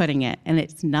way of putting it, and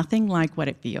it's nothing like what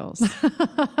it feels.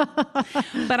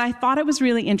 But I thought it was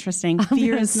really interesting.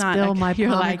 Fear is not spill my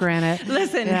pomegranate. Like,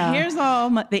 listen, here's all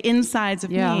the insides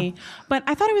of me. But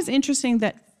I thought it was interesting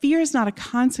that fear is not a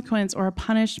consequence or a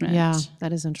punishment. Yeah,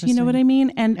 that is interesting. Do you know what I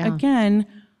mean? And again,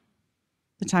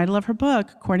 the title of her book,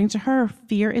 according to her,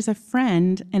 fear is a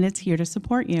friend and it's here to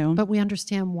support you. But we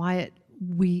understand why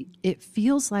it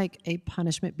feels like a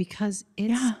punishment because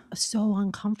it's so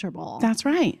uncomfortable. That's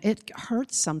right. It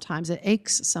hurts sometimes. It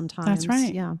aches sometimes. That's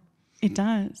right. Yeah. It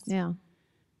does. Yeah.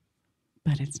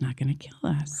 But it's not going to kill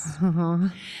us.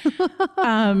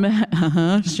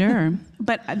 Sure.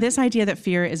 But this idea that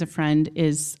fear is a friend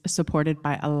is supported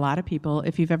by a lot of people.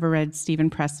 If you've ever read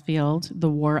Stephen Pressfield, The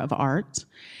War of Art,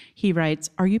 he writes,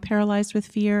 "Are you paralyzed with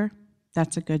fear?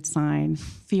 That's a good sign.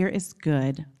 Fear is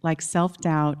good. Like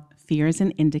self-doubt, fear is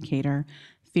an indicator.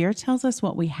 Fear tells us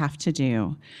what we have to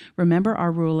do. Remember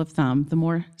our rule of thumb. The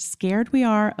more scared we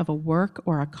are of a work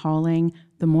or a calling,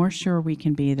 the more sure we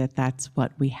can be that that's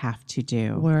what we have to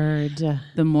do. Word.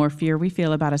 The more fear we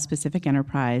feel about a specific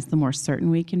enterprise, the more certain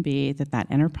we can be that that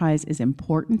enterprise is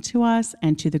important to us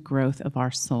and to the growth of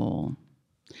our soul."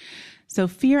 So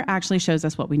fear actually shows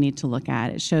us what we need to look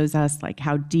at. It shows us like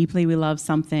how deeply we love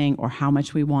something or how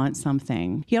much we want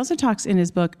something. He also talks in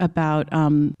his book about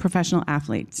professional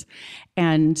athletes,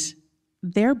 and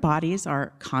their bodies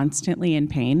are constantly in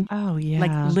pain. Oh, yeah.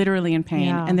 Like literally in pain.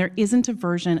 Yeah. And there isn't a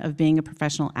version of being a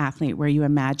professional athlete where you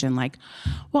imagine like,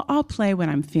 well, I'll play when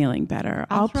I'm feeling better.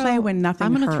 I'll play when nothing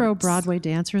hurts. I'm going to throw Broadway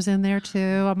dancers in there too.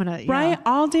 I'm going to, Right?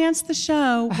 I'll dance the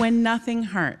show when nothing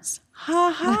hurts.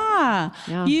 Ha ha.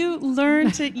 Yeah. You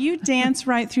learn you dance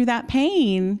right through that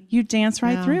pain. You dance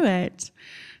right through it.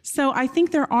 So I think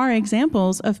there are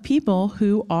examples of people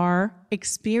who are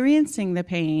experiencing the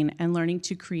pain and learning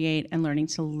to create and learning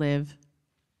to live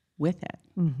with it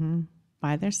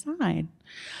by their side.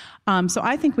 So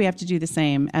I think we have to do the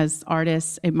same as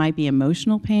artists. It might be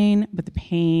emotional pain, but the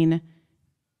pain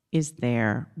is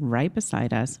there right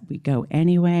beside us. We go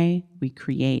anyway. We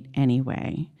create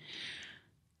anyway.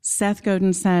 Seth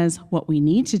Godin says, what we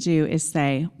need to do is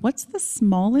say, what's the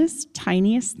smallest,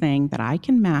 tiniest thing that I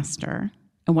can master?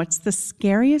 And what's the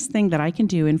scariest thing that I can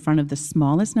do in front of the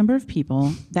smallest number of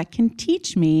people that can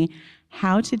teach me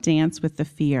how to dance with the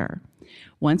fear?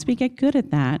 Once we get good at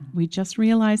that, we just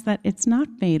realize that it's not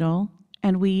fatal,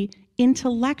 and we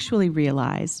intellectually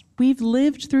realize we've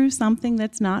lived through something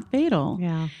that's not fatal.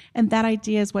 Yeah. And that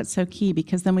idea is what's so key,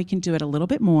 because then we can do it a little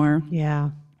bit more. Yeah.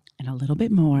 And a little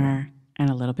bit more. And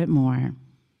a little bit more,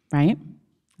 right?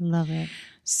 Love it.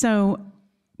 So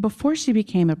before she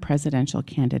became a presidential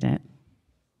candidate,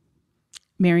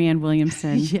 Marianne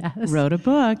Williamson wrote a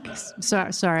book.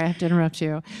 Sorry, I have to interrupt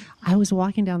you. I was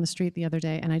walking down the street the other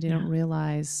day, and I didn't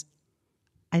realize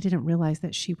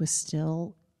that she was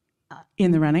still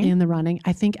in the running. In the running.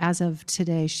 I think as of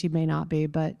today, she may not be,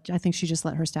 but I think she just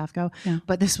let her staff go. Yeah.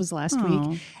 But this was last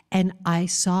week. And I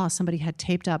saw somebody had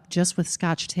taped up just with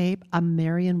Scotch tape a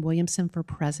Marianne Williamson for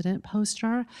President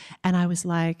poster. And I was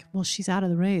like, well, she's out of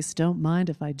the race. Don't mind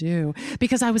if I do.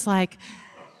 Because I was like,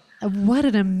 what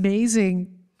an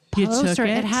amazing poster.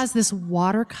 It has this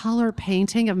watercolor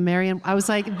painting of Marianne. I was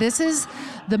like, this is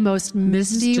the most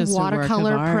misty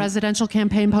watercolor presidential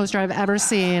campaign poster I've ever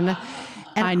seen.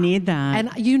 And I need that.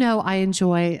 And you know, I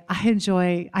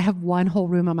have one whole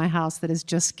room in my house that is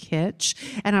just kitsch.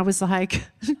 And I was like,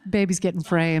 baby's getting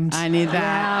framed. I need that.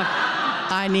 Yeah.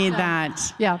 I need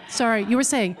that. Yeah. Sorry, you were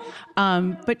saying.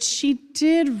 But she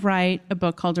did write a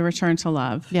book called A Return to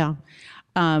Love. Yeah.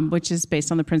 Which is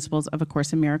based on the principles of A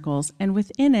Course in Miracles. And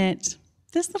within it,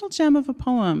 this little gem of a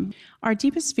poem. Our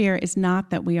deepest fear is not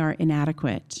that we are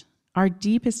inadequate. Our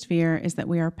deepest fear is that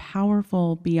we are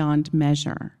powerful beyond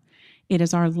measure. It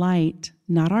is our light,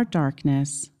 not our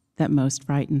darkness, that most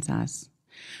frightens us.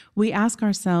 We ask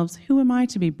ourselves, who am I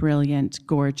to be brilliant,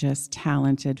 gorgeous,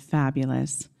 talented,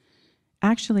 fabulous?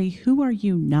 Actually, who are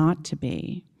you not to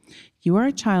be? You are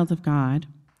a child of God.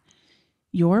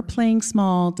 Your playing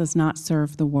small does not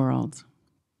serve the world.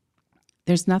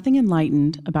 There's nothing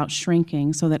enlightened about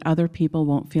shrinking so that other people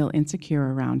won't feel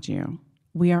insecure around you.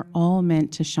 We are all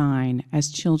meant to shine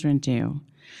as children do.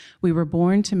 We were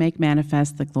born to make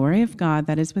manifest the glory of God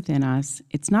that is within us.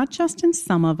 It's not just in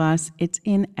some of us, it's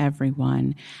in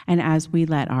everyone. And as we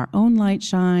let our own light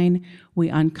shine, we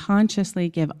unconsciously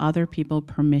give other people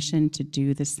permission to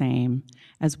do the same.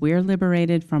 As we're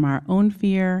liberated from our own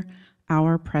fear,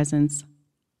 our presence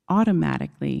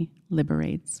automatically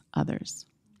liberates others.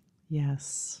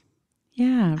 Yes.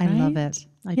 Yeah, I right? love it.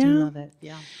 I do love it.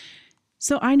 Yeah.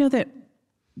 So I know that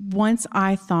once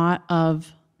I thought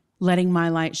of letting my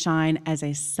light shine as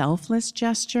a selfless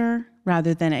gesture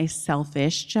rather than a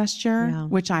selfish gesture,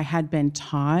 which I had been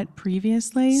taught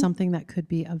previously. Something that could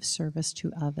be of service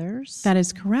to others. That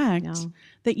is correct. Yeah.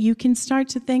 That you can start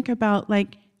to think about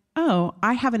like, oh,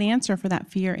 I have an answer for that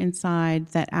fear inside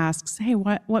that asks, hey,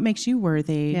 what makes you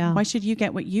worthy? Yeah. Why should you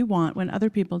get what you want when other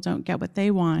people don't get what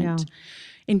they want? Yeah.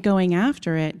 In going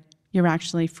after it, you're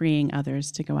actually freeing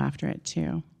others to go after it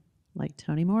too. Like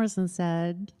Toni Morrison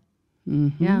said.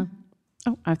 Mm-hmm. Yeah.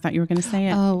 Oh, I thought you were going to say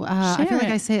it. Oh, I feel like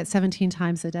I say it 17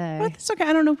 times a day. Well, that's okay.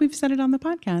 I don't know if we've said it on the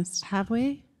podcast. Have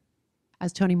we?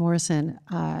 As Toni Morrison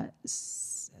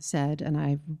said, and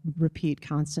I repeat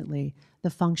constantly, the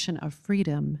function of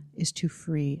freedom is to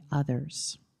free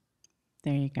others.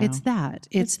 There you go. It's that.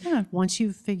 It's that. Once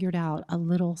you've figured out a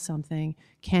little something,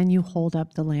 can you hold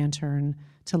up the lantern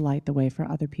to light the way for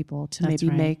other people, to maybe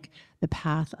make the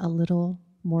path a little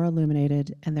more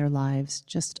illuminated and their lives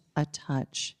just a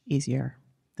touch easier?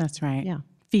 That's right. Yeah.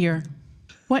 Fear.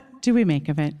 What do we make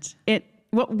of it?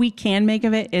 What we can make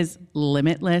of it is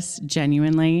limitless,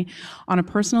 genuinely. On a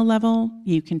personal level,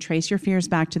 you can trace your fears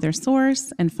back to their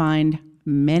source and find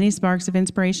many sparks of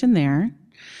inspiration there.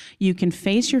 You can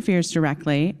face your fears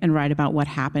directly and write about what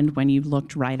happened when you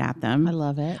looked right at them. I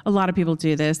love it. A lot of people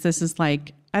do this. This is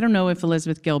like, I don't know if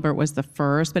Elizabeth Gilbert was the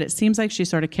first, but it seems like she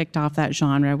sort of kicked off that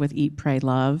genre with Eat, Pray,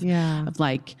 Love. Yeah. Of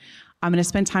like, I'm going to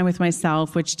spend time with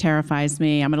myself, which terrifies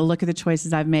me. I'm going to look at the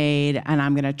choices I've made, and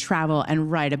I'm going to travel and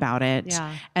write about it.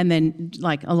 Yeah. And then,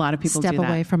 like, a lot of people step do that.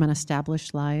 away from an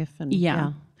established life. And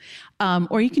yeah.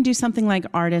 Or you can do something like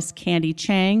artist Candy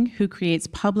Chang, who creates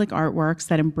public artworks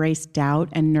that embrace doubt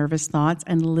and nervous thoughts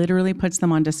and literally puts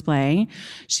them on display.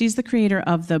 She's the creator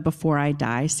of the Before I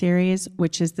Die series,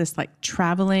 which is this like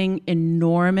traveling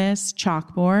enormous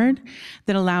chalkboard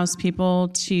that allows people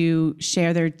to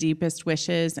share their deepest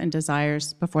wishes and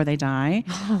desires before they die.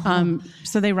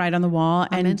 So they write on the wall,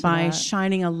 and by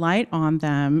shining a light on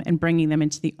them and bringing them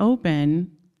into the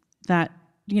open, that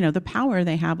the power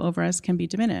they have over us can be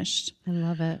diminished. I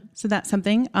love it. So that's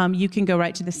something. You can go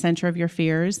right to the center of your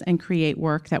fears and create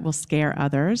work that will scare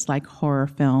others, like horror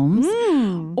films,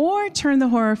 or turn the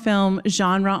horror film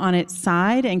genre on its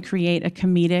side and create a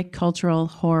comedic cultural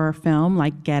horror film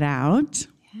like Get Out.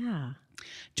 Yeah.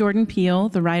 Jordan Peele,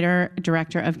 the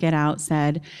writer-director of Get Out,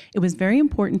 said, "It was very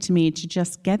important to me to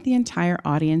just get the entire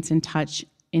audience in touch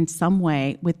in some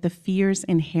way with the fears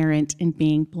inherent in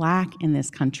being Black in this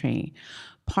country.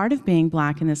 Part of being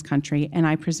Black in this country, and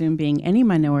I presume being any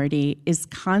minority, is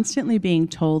constantly being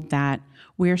told that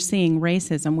we're seeing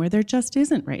racism where there just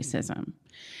isn't racism."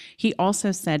 He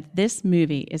also said, "This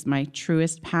movie is my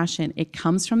truest passion. It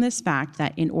comes from this fact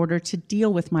that in order to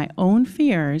deal with my own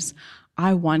fears,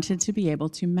 I wanted to be able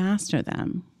to master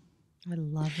them." I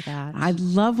love that. I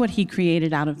love what he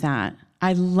created out of that.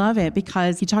 I love it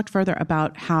because he talked further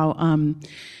about how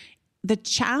the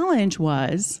challenge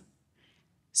was,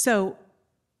 so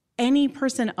any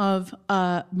person of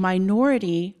a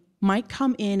minority might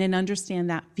come in and understand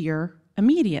that fear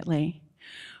immediately.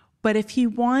 But if he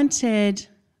wanted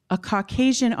a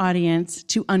Caucasian audience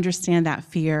to understand that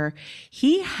fear,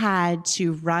 he had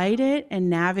to write it and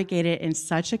navigate it in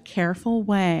such a careful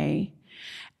way.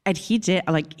 And he did,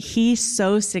 he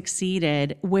so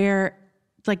succeeded where,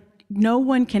 no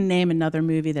one can name another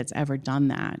movie that's ever done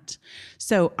that.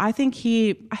 So I think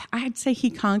I'd say he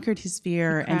conquered his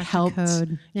fear and helped,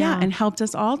 and helped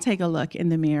us all take a look in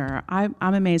the mirror. I'm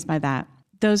amazed by that.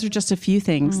 Those are just a few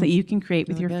things that you can create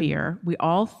with your fear. We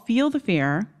all feel the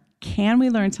fear. Can we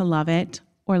learn to love it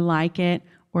or like it,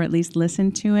 or at least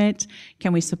listen to it?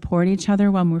 Can we support each other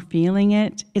when we're feeling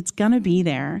it? It's gonna be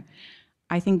there.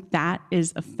 I think that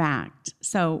is a fact.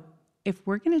 So if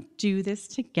we're gonna do this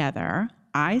together,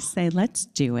 I say let's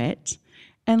do it,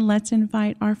 and let's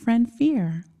invite our friend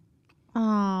Fear.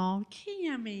 Oh,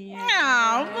 Cammy.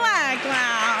 Oh,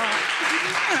 Blackwell.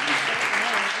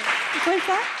 What's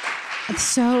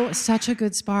that? Such a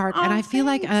good spark. And I feel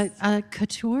like a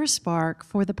couture spark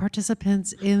for the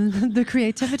participants in the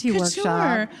creativity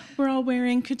workshop. We're all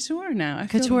wearing couture now. I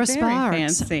couture feel very sparks.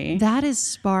 Fancy. That is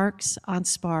sparks on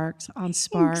sparks on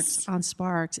sparks on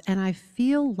sparks. And I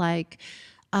feel like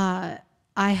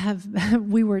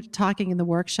we were talking in the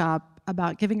workshop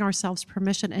about giving ourselves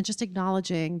permission and just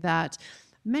acknowledging that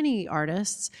many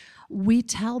artists, we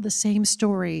tell the same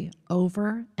story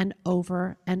over and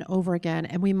over and over again.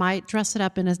 And we might dress it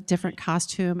up in a different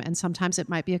costume. And sometimes it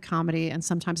might be a comedy, and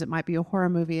sometimes it might be a horror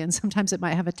movie, and sometimes it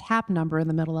might have a tap number in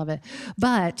the middle of it.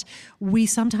 But we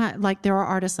sometimes, like there are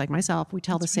artists like myself, we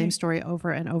tell the same story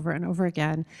over and over and over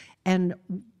again. And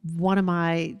one of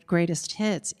my greatest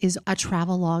hits is a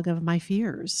travelogue of my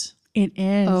fears. It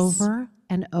is. Over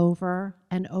and over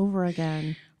and over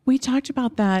again. We talked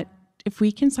about that. If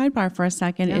we can sidebar for a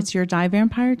second, it's your Die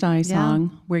Vampire Die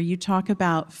song where you talk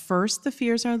about first the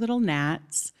fears are little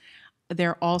gnats.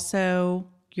 They're also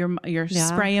your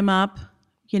spray them up,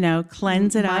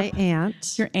 cleanse it My up.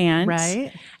 aunt. Your aunt.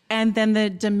 Right. And then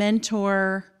the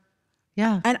Dementor.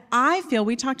 Yeah. And I feel,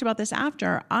 we talked about this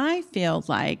after, I feel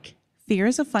like fear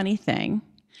is a funny thing.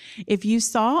 If you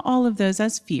saw all of those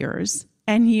as fears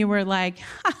and you were like,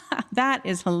 that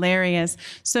is hilarious.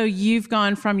 So you've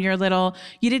gone from your little,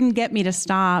 you didn't get me to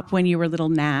stop when you were little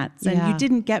gnats, and you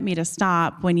didn't get me to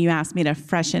stop when you asked me to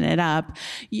freshen it up.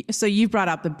 So you brought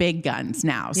out the big guns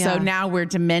now. So now we're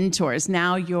Dementors.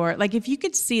 Now you're like, if you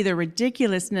could see the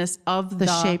ridiculousness of the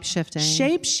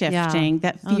shape-shifting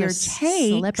that fear takes.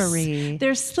 Slippery.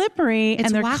 They're slippery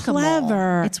and they're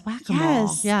clever. It's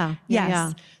whack-a-mole. Yes.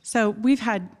 Yeah. So we've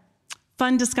had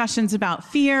fun discussions about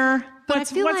fear.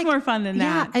 What's more fun than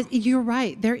that? Yeah, you're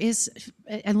right. There is,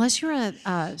 unless you're a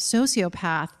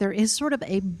sociopath, there is sort of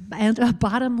a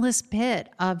bottomless pit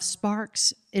of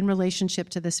sparks in relationship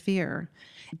to this fear.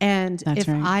 And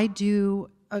I do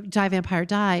Die Vampire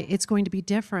Die, it's going to be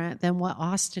different than what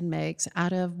Austin makes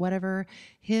out of whatever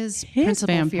his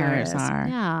principal vampires fear is. are.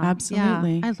 Yeah,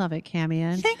 Absolutely. Yeah, I love it,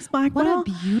 Camion. Thanks, Blackwell. What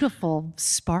a beautiful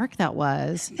spark that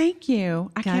was. Thank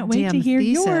you. I can't wait to hear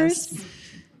yours.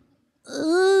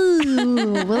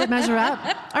 Ooh, will it measure up?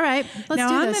 All right, let's do this.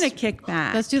 Now I'm going to kick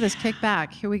back. Let's do this. Kick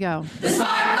back. Here we go.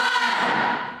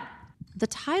 The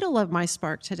title of my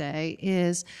spark today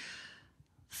is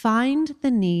Find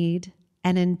the Need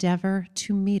and Endeavor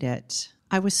to Meet It.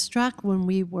 I was struck when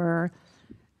we were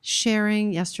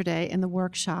sharing yesterday in the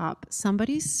workshop,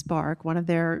 somebody's spark, one of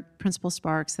their principal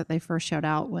sparks that they first showed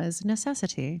out was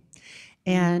necessity.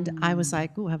 And I was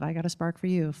like, ooh, have I got a spark for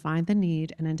you? Find the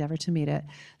need and endeavor to meet it.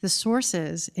 The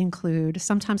sources include,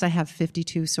 sometimes I have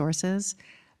 52 sources.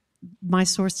 My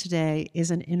source today is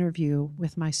an interview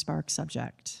with my spark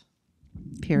subject.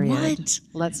 Period. What?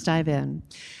 Let's dive in.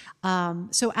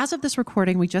 So as of this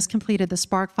recording, we just completed the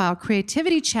Spark File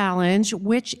Creativity Challenge,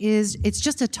 which is, it's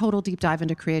just a total deep dive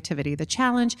into creativity. The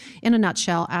challenge, in a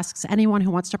nutshell, asks anyone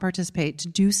who wants to participate to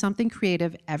do something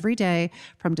creative every day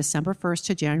from December 1st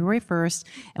to January 1st.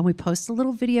 And we post a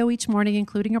little video each morning,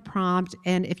 including a prompt.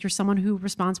 And if you're someone who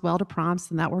responds well to prompts,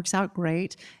 then that works out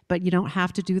great, but you don't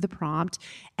have to do the prompt.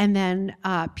 And then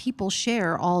people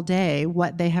share all day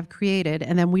what they have created.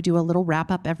 And then we do a little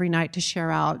wrap up every night to share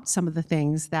out some of the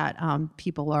things that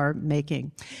people are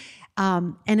making.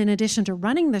 And in addition to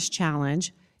running this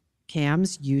challenge,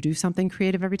 Cams, you do something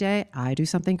creative every day. I do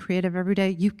something creative every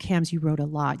day. Cams, you wrote a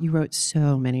lot. You wrote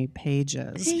so many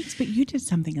pages. Thanks, but you did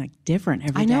something like different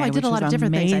every day. I know, I did a lot of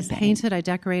different things. I amazing. painted, I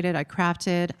decorated, I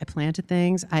crafted, I planted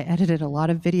things. I edited a lot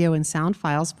of video and sound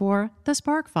files for the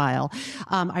Spark File.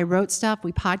 I wrote stuff,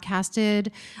 we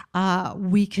podcasted,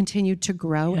 we continued to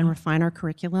grow and refine our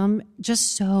curriculum.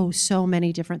 Just so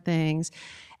many different things.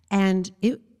 And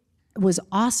it was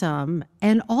awesome.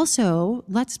 And also,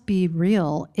 let's be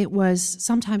real,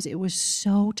 sometimes it was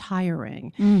so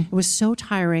tiring. It was so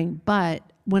tiring, but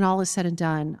when all is said and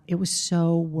done, it was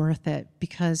so worth it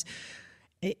because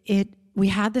we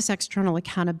had this external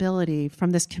accountability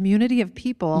from this community of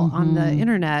people on the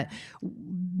internet,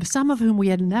 some of whom we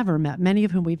had never met, many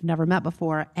of whom we've never met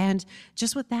before. And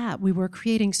just with that, we were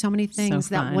creating so many things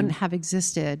that wouldn't have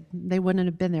existed. They wouldn't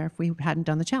have been there if we hadn't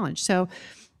done the challenge. So,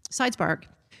 side spark.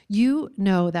 You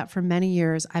know that for many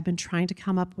years, I've been trying to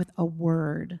come up with a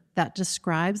word that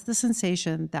describes the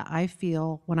sensation that I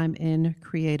feel when I'm in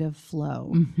creative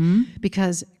flow.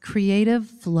 Because creative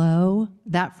flow,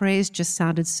 that phrase just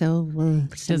sounded so to me.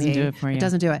 Doesn't do it for you. It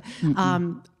doesn't do it.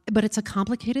 But it's a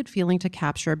complicated feeling to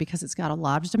capture because it's got a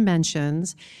lot of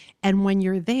dimensions. And when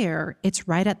you're there, it's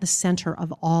right at the center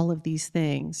of all of these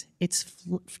things.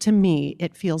 To me,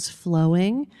 it feels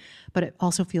flowing, but it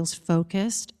also feels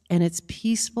focused, and it's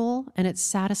peaceful, and it's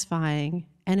satisfying,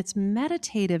 and it's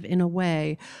meditative in a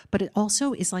way, but it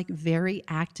also is like very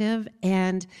active,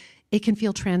 and it can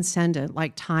feel transcendent,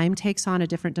 like time takes on a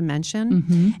different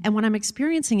dimension. And when I'm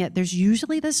experiencing it, there's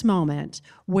usually this moment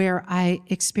where I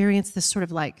experience this sort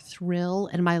of like thrill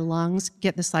and my lungs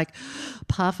get this like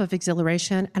puff of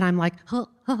exhilaration. And I'm like,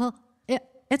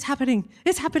 it's happening.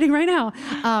 It's happening right now.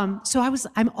 I'm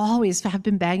always have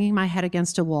been banging my head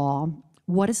against a wall.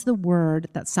 What is the word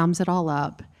that sums it all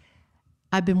up?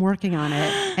 I've been working on it,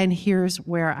 and here's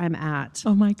where I'm at.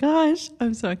 Oh my gosh,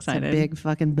 I'm so excited. It's a big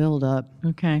fucking buildup.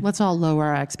 Okay. Let's all lower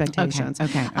our expectations.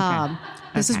 Okay.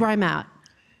 This is where I'm at.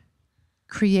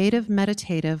 Creative,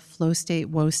 meditative, flow state,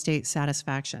 woe state,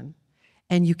 satisfaction.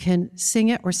 And you can sing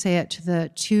it or say it to the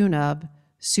tune of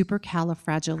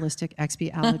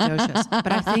supercalifragilisticexpialidocious.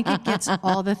 But I think it gets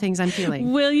all the things I'm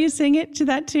feeling. Will you sing it to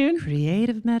that tune?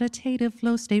 Creative, meditative,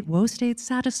 flow state, woe state,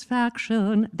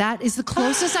 satisfaction. That is the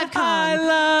closest I've come. I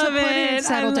love to putting it.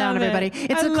 Settle down, everybody.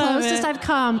 It's the closest I've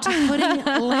come to putting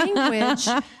language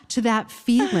to that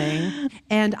feeling.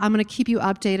 And I'm going to keep you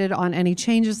updated on any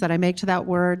changes that I make to that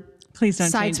word. Please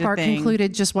don't change a Sidebar thing.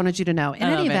 concluded, just wanted you to know. In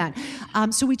any event,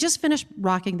 so we just finished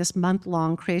rocking this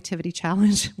month-long creativity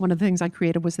challenge. One of the things I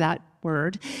created was that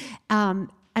word. And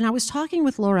I was talking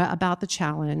with Laura about the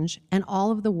challenge and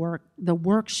all of the work, the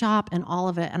workshop and all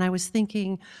of it. And I was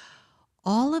thinking,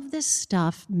 all of this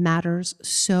stuff matters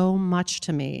so much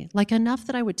to me, like enough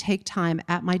that I would take time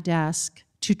at my desk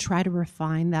to try to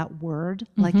refine that word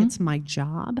like it's my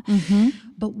job.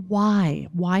 But why?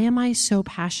 Why am I so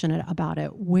passionate about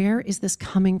it? Where is this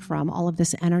coming from, all of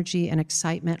this energy and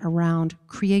excitement around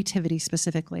creativity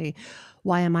specifically?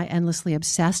 Why am I endlessly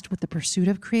obsessed with the pursuit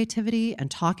of creativity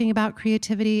and talking about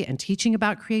creativity and teaching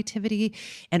about creativity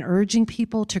and urging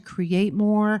people to create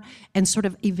more and sort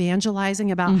of evangelizing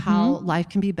about how life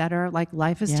can be better? Like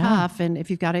life is tough, and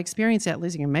if you've got to experience it, at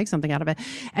least you can make something out of it.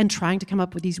 And trying to come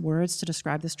up with these words to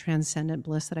describe this transcendent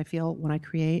bliss that I feel when I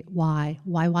create. Why?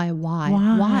 Why? Why?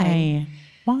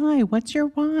 What's your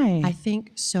why? I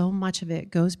think so much of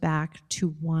it goes back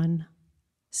to one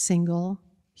single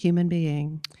human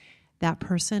being. That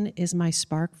person is my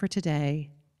spark for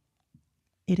today.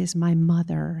 It is my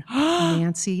mother,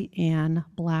 Nancy Ann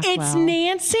Blackwell. It's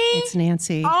Nancy? It's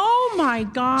Nancy. Oh my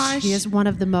gosh. She is one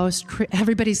of the most,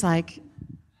 everybody's like,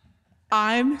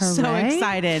 I'm so Hooray.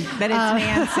 excited that it's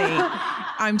Nancy.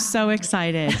 I'm so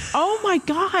excited. Oh my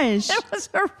gosh. it was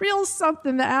a real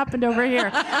something that happened over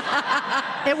here.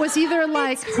 It was either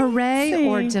like hooray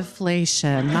or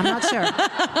deflation. I'm not sure.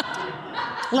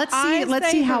 Let's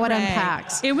see how it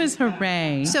unpacks. It was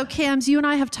hooray. So, Cams, you and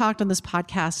I have talked on this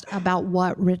podcast about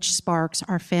what rich sparks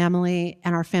our family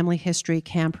and our family history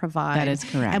can provide. That is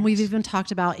correct. And we've even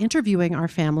talked about interviewing our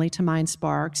family to mine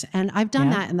sparks. And I've done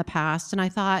that in the past. And I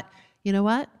thought, you know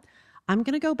what? I'm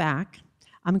going to go back.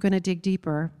 I'm going to dig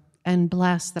deeper and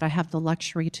bless that I have the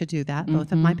luxury to do that.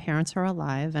 Both of my parents are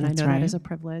alive, and I know that is a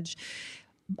privilege.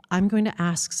 I'm going to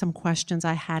ask some questions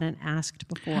I hadn't asked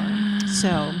before.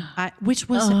 So, which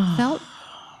was felt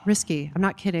risky. I'm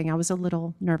not kidding. I was a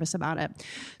little nervous about it.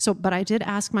 So, but I did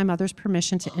ask my mother's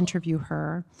permission to interview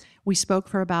her. We spoke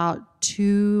for about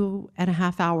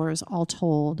 2.5 hours all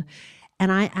told.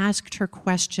 And I asked her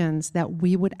questions that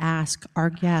we would ask our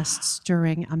guests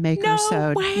during a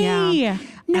Makersode. No way. Yeah.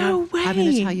 No way. I'm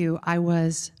going to tell you, I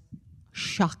was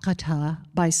shocked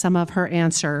by some of her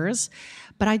answers.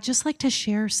 But I'd just like to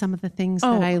share some of the things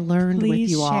that I learned with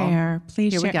you all.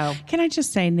 Please Here share. we go. Can I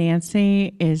just say,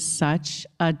 Nancy is such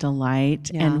a delight.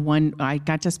 Yeah. And I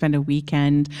got to spend a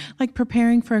weekend like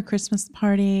preparing for a Christmas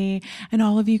party and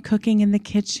all of you cooking in the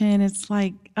kitchen. It's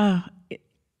like,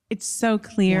 it's so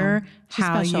clear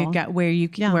how special. you got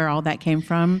where all that came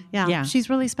from. Yeah, she's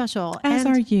really special. As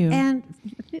are you. And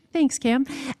thanks, Cam.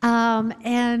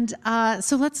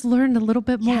 So let's learn a little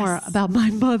bit more about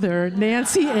my mother,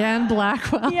 Nancy Ann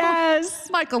Blackwell. Yes.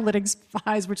 Michael Littig's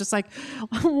eyes were just like,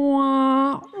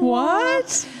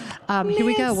 what? Here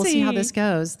we go. We'll see how this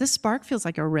goes. This spark feels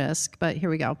like a risk, but here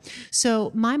we go.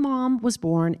 So my mom was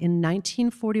born in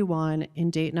 1941 in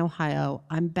Dayton, Ohio.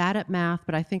 I'm bad at math,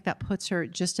 but I think that puts her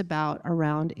just about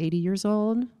around 80 years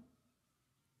old.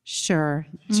 Sure,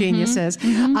 geniuses.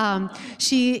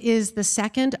 She is the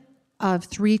second of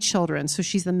 3 children, so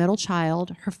she's the middle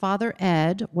child. Her father,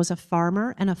 Ed, was a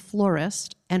farmer and a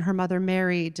florist, and her mother,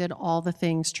 Mary, did all the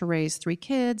things to raise 3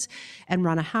 kids and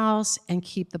run a house and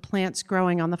keep the plants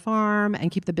growing on the farm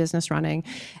and keep the business running.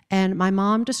 And my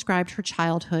mom described her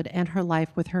childhood and her life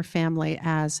with her family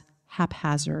as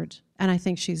haphazard. And I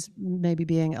think she's maybe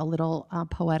being a little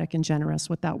poetic and generous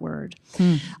with that word.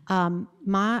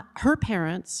 Her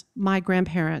parents, my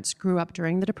grandparents, grew up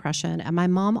during the Depression, and my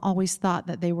mom always thought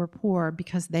that they were poor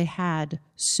because they had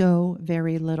so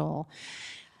very little.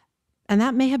 And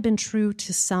that may have been true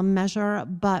to some measure,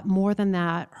 but more than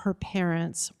that, her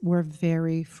parents were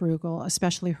very frugal,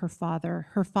 especially her father.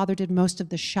 Her father did most of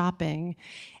the shopping,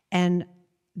 and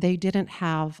they didn't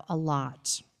have a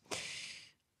lot.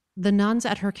 the nuns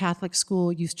at her Catholic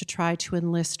school used to try to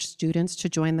enlist students to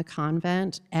join the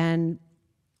convent, and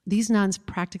these nuns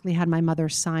practically had my mother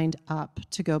signed up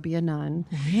to go be a nun.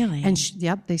 Really? And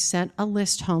they sent a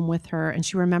list home with her, and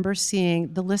she remembers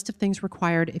seeing the list of things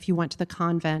required if you went to the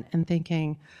convent and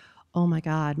thinking, oh my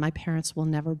God, my parents will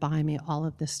never buy me all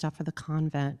of this stuff for the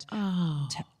convent. Oh.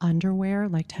 Underwear,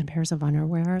 like 10 pairs of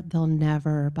underwear, they'll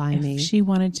never buy me. If she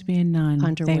wanted to be a nun,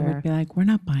 Underwear. they would be like, we're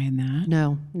not buying that.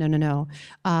 No.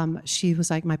 She was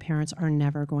like, my parents are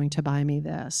never going to buy me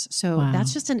this. So Wow.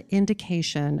 that's just an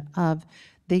indication of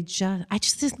this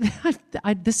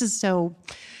is so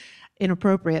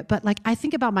inappropriate, but like I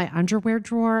think about my underwear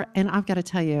drawer, and I've got to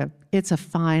tell you, it's a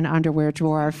fine underwear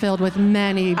drawer filled with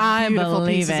many beautiful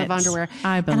pieces of underwear.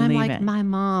 I believe and I'm like, it. my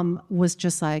mom was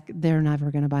just like, they're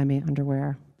never going to buy me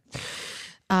underwear.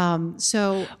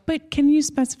 But can you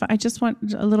specify? I just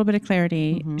want a little bit of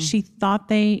clarity. Mm-hmm. She thought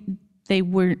they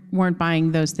weren't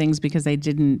buying those things because they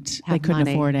couldn't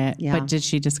money. afford it. Yeah. But did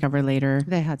she discover later?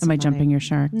 They had Am some I money. jumping your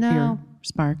shark? No. Your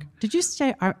spark? Did you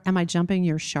say, am I jumping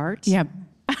your shark? Yeah.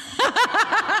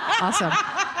 Awesome.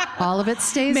 All of it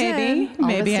stays Maybe. in. All of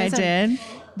it Maybe I stays in. did.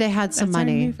 They had some That's our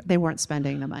money. new- They weren't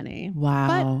spending the money.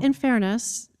 Wow. But in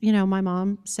fairness, my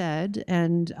mom said,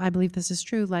 and I believe this is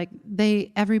true, like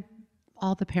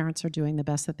all the parents are doing the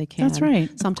best that they can. That's right.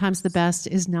 Sometimes the best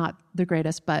is not the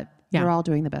greatest, but they're all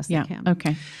doing the best they can.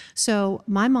 Okay. So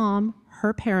my mom,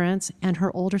 her parents, and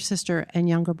her older sister and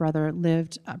younger brother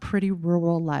lived a pretty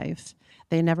rural life.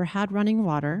 They never had running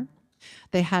water.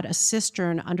 They had a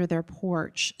cistern under their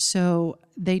porch, so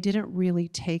they didn't really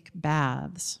take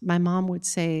baths. My mom would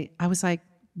say, I was like,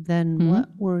 then what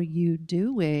were you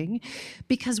doing?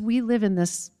 Because we live in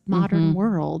this modern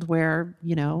world where,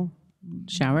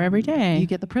 Shower every day. you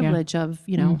get the privilege of,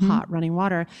 hot running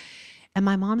water. And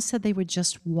my mom said they would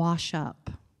just wash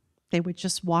up. They would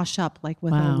just wash up like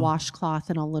with a washcloth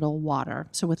and a little water.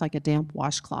 So with like a damp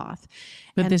washcloth.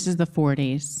 But this is the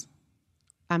 40s.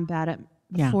 I'm bad at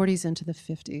the 40s into the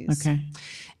 50s. Okay.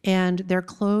 And their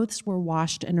clothes were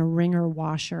washed in a wringer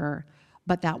washer,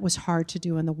 but that was hard to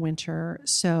do in the winter.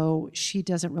 So she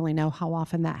doesn't really know how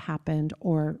often that happened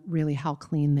or really how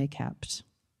clean they kept.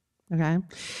 Okay.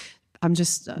 I'm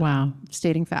just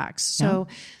stating facts. So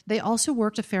they also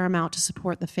worked a fair amount to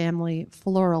support the family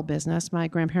floral business. My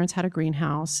grandparents had a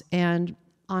greenhouse, and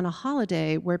on a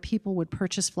holiday where people would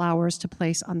purchase flowers to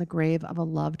place on the grave of a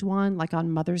loved one, like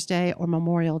on Mother's Day or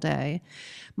Memorial Day,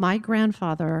 my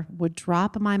grandfather would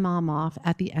drop my mom off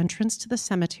at the entrance to the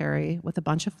cemetery with a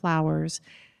bunch of flowers,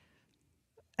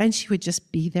 and she would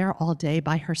just be there all day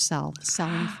by herself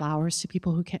selling flowers to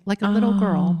people who came, like a little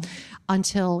girl,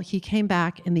 until he came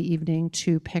back in the evening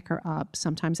to pick her up,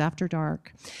 sometimes after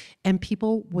dark. And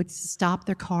people would stop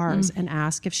their cars and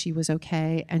ask if she was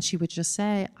okay. And she would just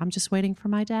say, I'm just waiting for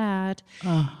my dad.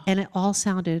 And it all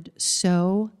sounded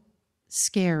so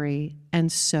scary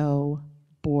and so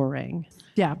boring.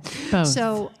 Yeah. Both.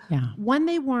 So when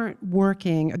they weren't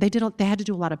working, they had to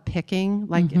do a lot of picking,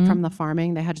 like from the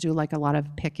farming. They had to do like a lot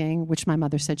of picking, which my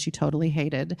mother said she totally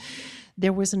hated.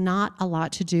 There was not a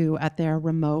lot to do at their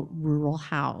remote rural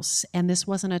house. And this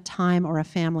wasn't a time or a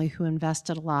family who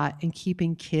invested a lot in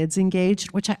keeping kids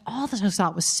engaged, which I also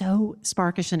thought was so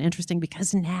sparkish and interesting,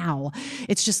 because now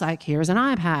it's just like, here's an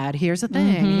iPad, here's a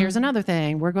thing, here's another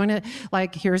thing. We're going to,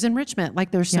 like, here's enrichment.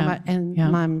 Like there's so much, and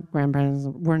my grandparents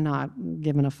were not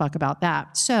giving a fuck about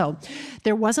that. So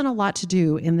there wasn't a lot to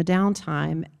do in the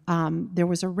downtime. There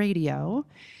was a radio,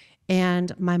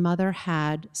 and my mother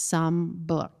had some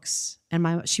books,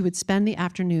 and she would spend the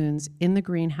afternoons in the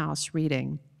greenhouse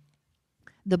reading.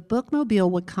 The bookmobile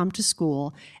would come to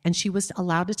school, and she was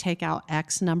allowed to take out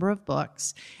X number of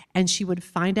books, and she would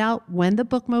find out when the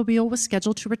bookmobile was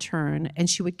scheduled to return, and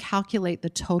she would calculate the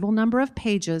total number of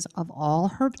pages of all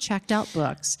her checked out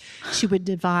books. She would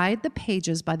divide the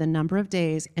pages by the number of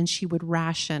days, and she would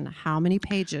ration how many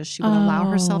pages she would allow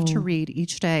herself to read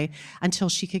each day until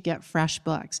she could get fresh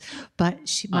books. But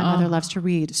my mother loves to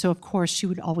read, so of course she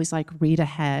would always like read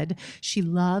ahead. She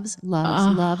loves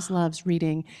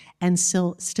reading, and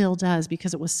still does,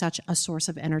 because it was such a source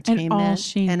of entertainment and all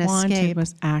she and wanted escape.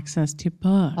 was access to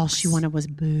books. All she wanted was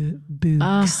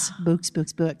books.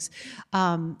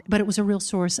 But it was a real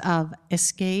source of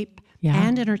escape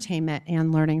and entertainment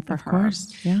and learning for her. Of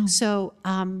course, yeah. So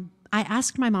I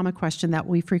asked my mom a question that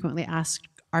we frequently ask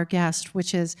our guest,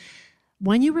 which is,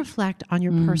 when you reflect on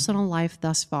your personal life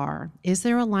thus far, is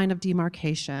there a line of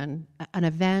demarcation, an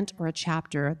event or a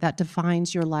chapter that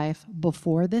defines your life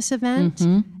before this event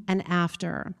and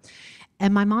after?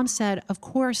 And my mom said, of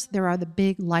course, there are the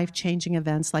big life-changing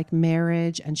events like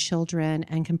marriage and children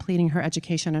and completing her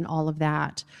education and all of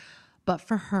that. But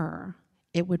for her,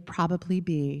 it would probably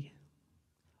be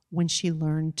when she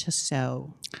learned to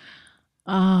sew.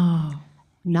 Oh,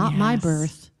 Not my yes.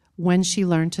 birth, when she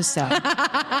learned to sew.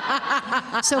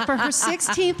 So for her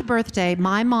 16th birthday,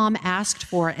 my mom asked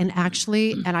for, and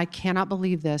I cannot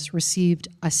believe this, received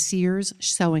a Sears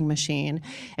sewing machine.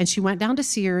 And she went down to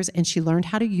Sears and she learned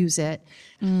how to use it.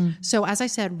 So as I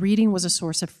said, reading was a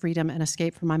source of freedom and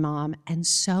escape for my mom, and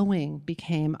sewing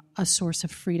became a source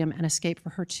of freedom and escape for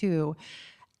her too.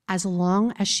 As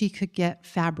long as she could get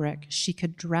fabric, she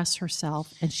could dress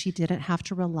herself, and she didn't have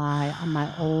to rely on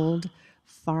my old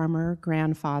farmer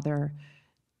grandfather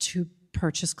to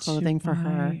purchase clothing for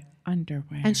her.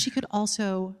 Underwear. And she could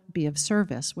also be of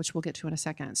service, which we'll get to in a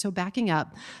second. So backing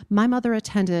up, my mother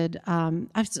attended,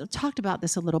 I've talked about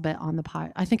this a little bit on the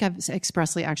pod. I think I've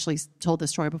expressly actually told this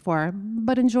story before,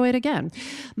 but enjoy it again.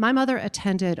 My mother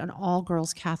attended an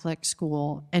all-girls Catholic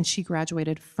school, and she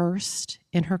graduated first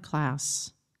in her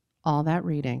class. All that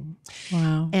reading.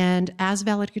 Wow. And as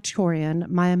valedictorian,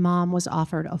 my mom was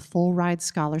offered a full ride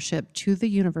scholarship to the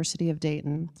University of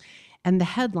Dayton. And the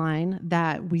headline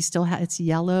that we still have, it's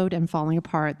yellowed and falling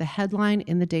apart. The headline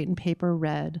in the Dayton paper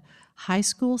read, "High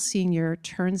school senior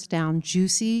turns down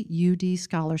juicy UD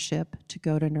scholarship to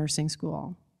go to nursing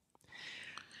school."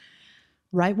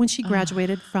 Right when she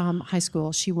graduated from high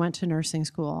school, she went to nursing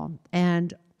school.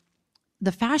 And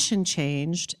the fashion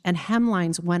changed, and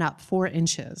hemlines went up 4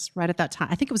 inches right at that time.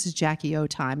 I think it was a Jackie O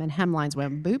time, and hemlines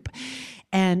went boop.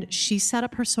 And she set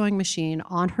up her sewing machine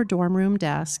on her dorm room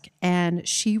desk, and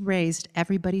she raised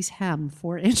everybody's hem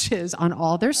 4 inches on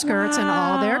all their skirts and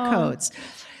all their coats.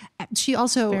 She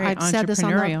also, I've said this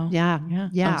on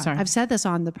the, I've said this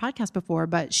on the podcast before,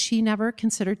 but she never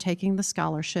considered taking the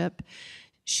scholarship.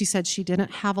 She said she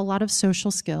didn't have a lot of social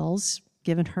skills.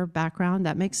 Given her background,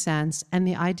 that makes sense. And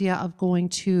the idea of going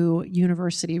to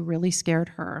university really scared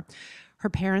her. Her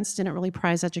parents didn't really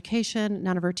prize education.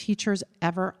 None of her teachers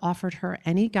ever offered her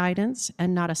any guidance,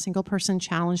 and not a single person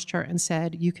challenged her and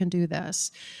said, "You can do this."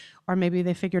 Or maybe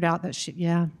they figured out that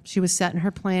she was set in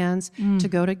her plans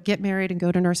to get married and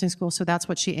go to nursing school, so that's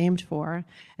what she aimed for.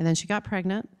 And then she got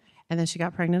pregnant, and then she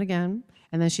got pregnant again,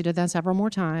 and then she did that several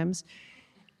more times.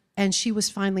 And she was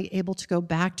finally able to go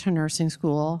back to nursing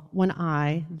school when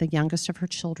I, the youngest of her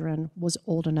children, was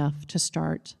old enough to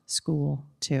start school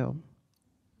too.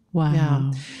 Wow.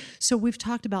 Yeah. So we've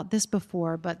talked about this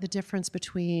before, but the difference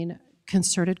between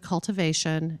concerted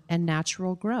cultivation and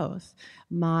natural growth.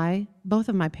 Both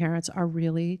of my parents are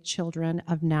really children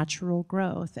of natural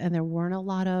growth, and there weren't a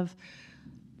lot of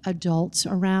adults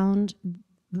around,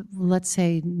 let's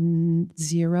say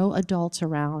 0 adults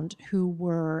around, who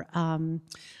were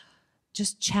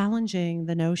just challenging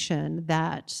the notion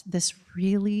that this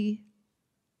really,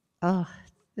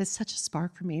 it's such a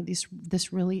spark for me,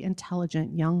 this really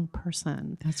intelligent young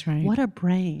person. That's right. What a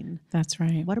brain. That's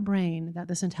right. What a brain that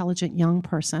this intelligent young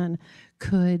person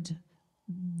could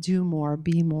do more,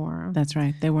 be more. That's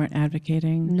right. They weren't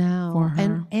advocating for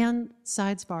her. And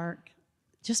side spark,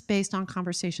 just based on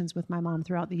conversations with my mom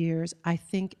throughout the years, I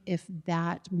think if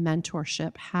that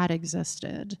mentorship had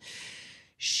existed,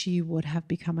 she would have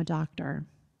become a doctor.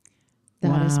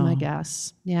 That is my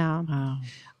guess. Yeah.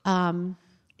 Wow.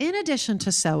 In addition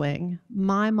to sewing,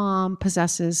 my mom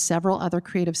possesses several other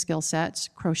creative skill sets: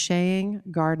 crocheting,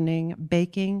 gardening,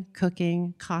 baking,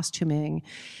 cooking, costuming.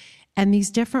 And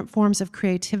these different forms of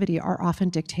creativity are often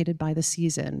dictated by the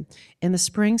season. In the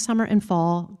spring, summer, and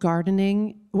fall,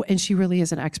 gardening, and she really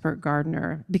is an expert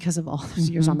gardener because of all those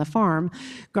years on the farm,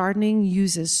 gardening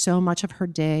uses so much of her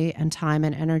day and time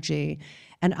and energy,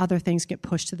 and other things get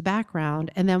pushed to the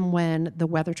background. And then when the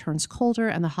weather turns colder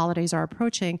and the holidays are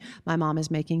approaching, my mom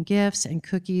is making gifts and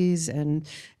cookies and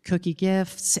cookie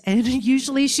gifts, and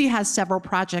usually she has several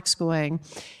projects going.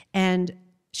 And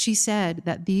she said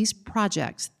that these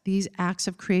projects, these acts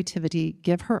of creativity,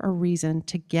 give her a reason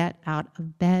to get out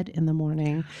of bed in the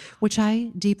morning, which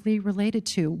I deeply related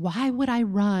to. Why would I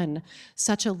run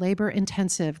such a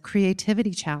labor-intensive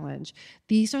creativity challenge?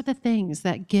 These are the things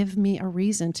that give me a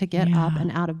reason to get up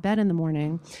and out of bed in the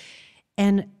morning.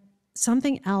 And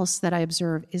something else that I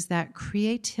observe is that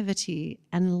creativity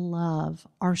and love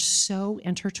are so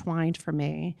intertwined for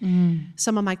me.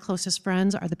 Some of my closest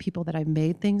friends are the people that I've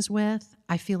made things with.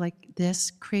 I feel like this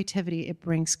creativity, it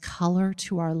brings color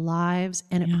to our lives,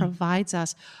 and it provides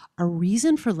us a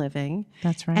reason for living.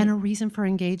 That's right. And a reason for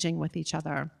engaging with each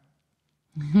other.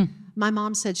 My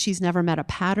mom said she's never met a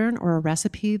pattern or a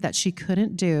recipe that she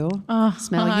couldn't do.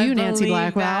 Smell you, Nancy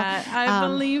Blackwell. I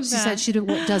believe that. She said she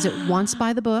does it once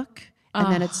by the book,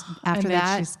 and then it's after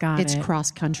that, she's got it's it.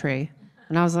 cross country.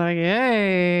 And I was like,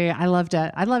 yay! I loved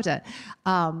it.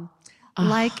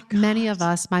 Like many of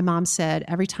us, my mom said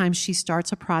every time she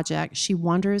starts a project, she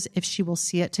wonders if she will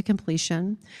see it to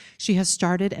completion. She has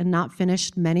started and not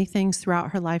finished many things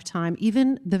throughout her lifetime.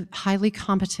 Even the highly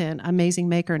competent, amazing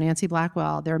maker, Nancy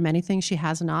Blackwell, there are many things she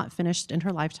has not finished in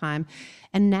her lifetime.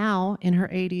 And now, in her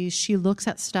 80s, she looks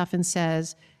at stuff and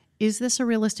says, is this a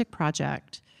realistic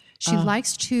project? She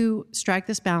likes to strike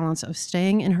this balance of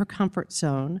staying in her comfort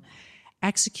zone,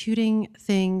 executing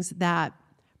things that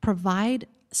provide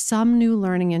some new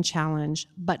learning and challenge,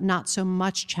 but not so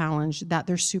much challenge that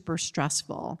they're super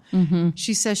stressful.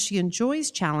 She says she enjoys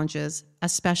challenges,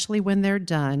 especially when they're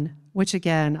done, which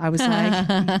again, I was like,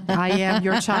 I am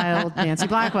your child, Nancy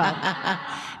Blackwell.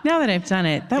 Now that I've done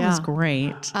it, that was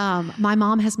great. My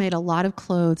mom has made a lot of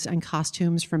clothes and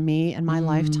costumes for me in my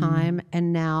lifetime.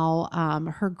 And now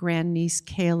her grandniece,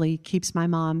 Kaylee, keeps my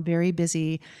mom very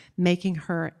busy making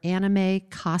her anime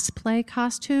cosplay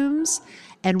costumes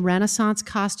and Renaissance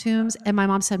costumes. And my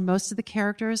mom said most of the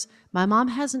characters, my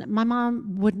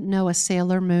mom wouldn't know a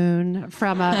Sailor Moon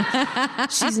from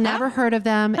she's never heard of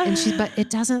them. But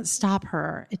it doesn't stop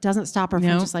her. It doesn't stop her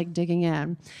from just like digging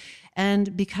in.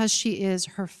 And because she is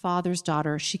her father's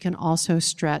daughter, she can also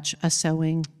stretch a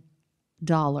sewing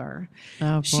dollar.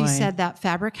 Oh, boy. She said that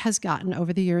fabric has gotten,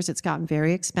 over the years, it's gotten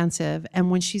very expensive.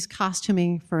 And when she's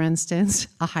costuming, for instance,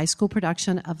 a high school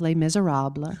production of Les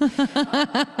Miserables,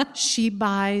 she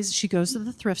goes to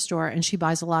the thrift store and she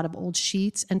buys a lot of old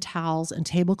sheets and towels and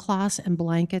tablecloths and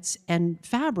blankets and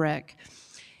fabric.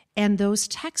 And those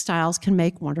textiles can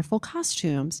make wonderful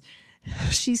costumes.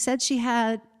 She said she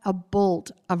had a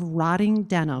bolt of rotting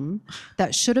denim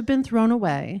that should have been thrown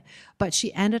away, but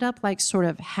she ended up like sort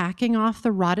of hacking off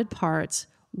the rotted parts,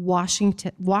 washing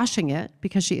it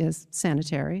because she is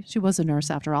sanitary. She was a nurse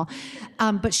after all.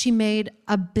 But she made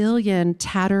 1 billion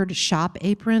tattered shop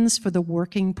aprons for the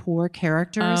working poor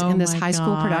characters in this high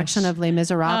school production of Les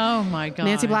Miserables. Oh my gosh.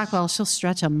 Nancy Blackwell, she'll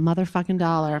stretch a motherfucking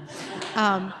dollar.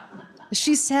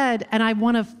 She said, and I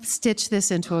want to stitch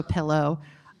this into a pillow,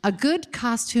 a good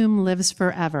costume lives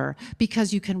forever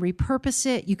because you can repurpose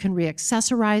it, you can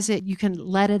re-accessorize it, you can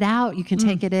let it out, you can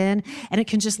take it in, and it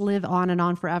can just live on and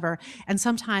on forever. And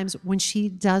sometimes when she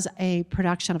does a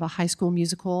production of a high school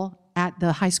musical at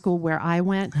the high school where I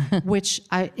went,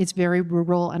 it's very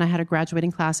rural, and I had a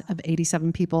graduating class of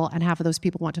 87 people, and half of those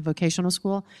people went to vocational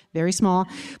school, very small.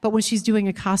 But when she's doing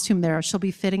a costume there, she'll be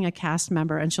fitting a cast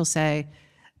member, and she'll say,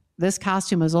 "This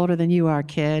costume is older than you are,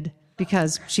 kid,"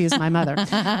 because she is my mother.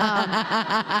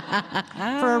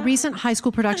 For a recent high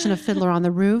school production of Fiddler on the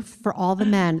Roof, for all the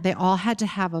men, they all had to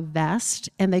have a vest,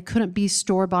 and they couldn't be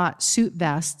store-bought suit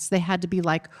vests. They had to be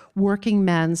like working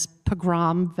men's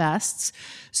pogrom vests.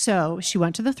 So she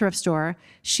went to the thrift store.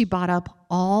 She bought up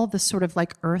all the sort of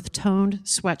like earth-toned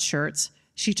sweatshirts.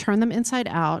 She turned them inside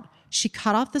out. She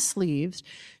cut off the sleeves.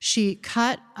 She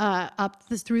cut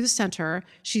through the center.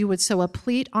 She would sew a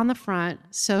pleat on the front.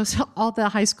 So all the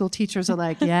high school teachers are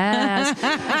like, yes.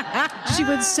 She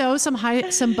would sew some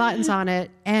buttons on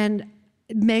it and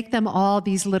make them all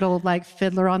these little like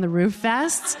Fiddler on the Roof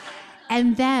vests.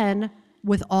 And then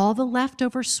with all the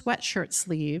leftover sweatshirt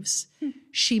sleeves,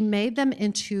 she made them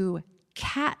into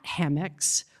cat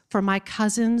hammocks for my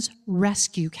cousin's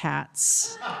rescue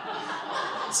cats.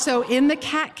 So in the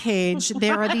cat cage,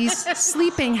 there are these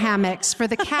sleeping hammocks for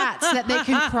the cats that they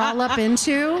can crawl up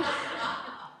into.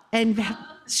 And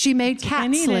she made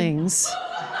cat slings.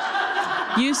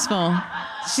 Useful.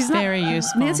 She's very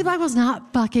useful. Nancy Blackwell's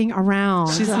not fucking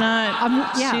around. She's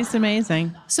not. She's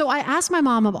amazing. So I asked my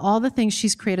mom of all the things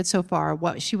she's created so far,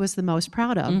 what she was the most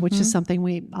proud of, which is something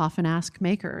we often ask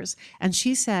makers. And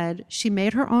she said she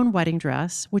made her own wedding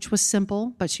dress, which was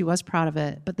simple, but she was proud of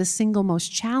it. But the single most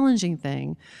challenging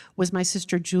thing was my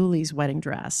sister Julie's wedding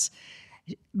dress.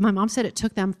 My mom said it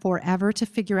took them forever to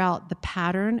figure out the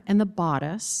pattern and the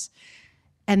bodice,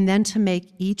 and then to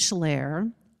make each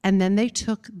layer. And then they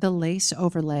took the lace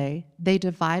overlay, they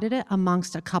divided it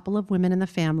amongst a couple of women in the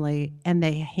family, and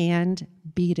they hand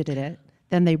beaded it.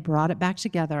 Then they brought it back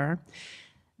together.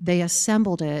 They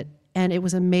assembled it, and it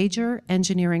was a major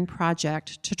engineering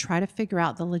project to try to figure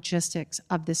out the logistics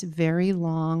of this very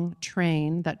long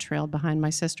train that trailed behind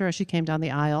my sister as she came down the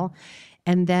aisle.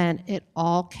 And then it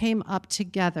all came up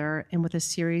together, and with a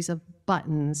series of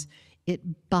buttons,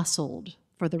 it bustled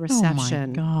for the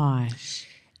reception. Oh my gosh.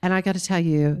 And I got to tell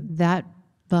you, that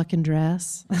fucking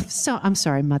dress, I'm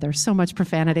sorry, Mother, so much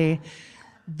profanity.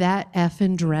 That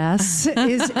effing dress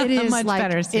is much like,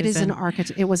 better, Susan.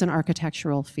 It was an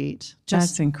architectural feat.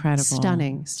 That's incredible.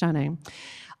 Stunning.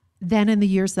 Then in the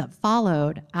years that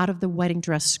followed, out of the wedding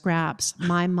dress scraps,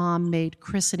 my mom made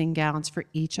christening gowns for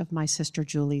each of my sister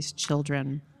Julie's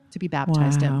children to be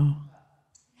baptized in.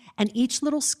 And each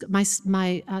little, my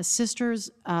sister's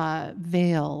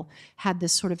veil had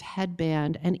this sort of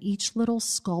headband, and each little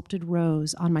sculpted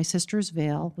rose on my sister's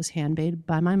veil was handmade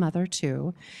by my mother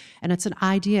too. And it's an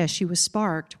idea. She was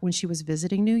sparked when she was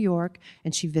visiting New York,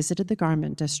 and she visited the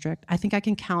garment district. I think I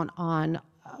can count on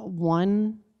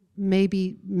one,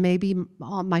 maybe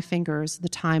on my fingers, the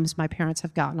times my parents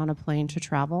have gotten on a plane to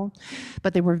travel.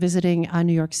 But they were visiting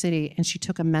New York City, and she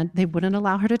took they wouldn't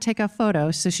allow her to take a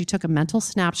photo, so she took a mental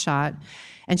snapshot,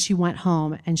 and she went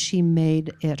home and she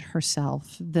made it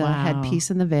herself, the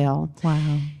headpiece and the veil.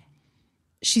 Wow.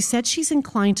 She said she's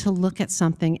inclined to look at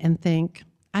something and think,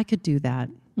 I could do that.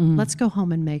 Let's go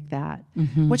home and make that.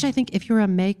 Which I think if you're a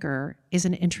maker is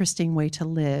an interesting way to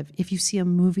live. If you see a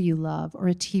movie you love or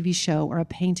a TV show or a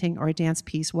painting or a dance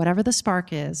piece, whatever the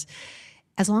spark is,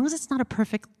 as long as it's not a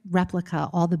perfect replica,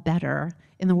 all the better.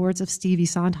 In the words of Stevie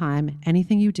Sondheim,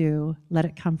 anything you do, let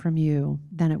it come from you,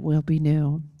 then it will be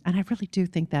new. And I really do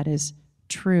think that is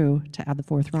true, to add the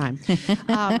fourth rhyme.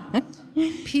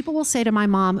 People will say to my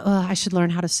mom, I should learn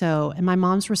how to sew. And my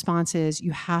mom's response is,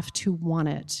 you have to want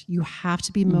it. You have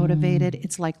to be motivated.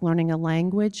 It's like learning a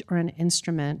language or an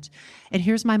instrument. And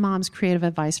here's my mom's creative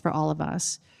advice for all of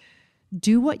us.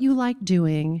 Do what you like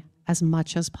doing as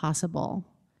much as possible,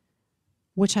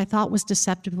 which I thought was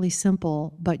deceptively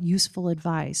simple, but useful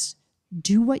advice.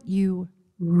 Do what you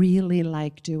really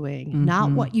like doing,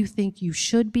 not what you think you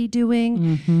should be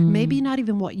doing, maybe not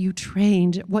even what you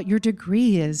trained, what your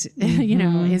degree is,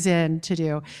 is in to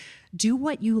do. Do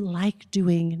what you like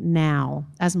doing now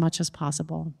as much as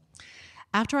possible.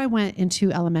 After I went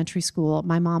into elementary school,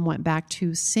 my mom went back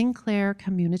to Sinclair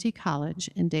Community College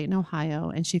in Dayton,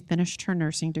 Ohio, and she finished her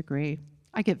nursing degree.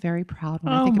 I get very proud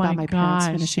when I think about my parents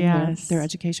finishing their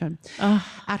education.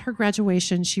 At her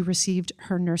graduation, she received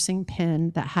her nursing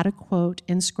pin that had a quote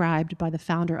inscribed by the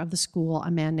founder of the school,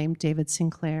 a man named David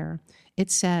Sinclair.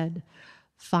 It said,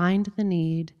 "Find the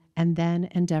need and then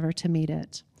endeavor to meet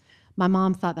it." My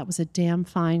mom thought that was a damn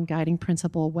fine guiding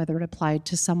principle, whether it applied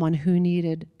to someone who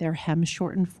needed their hem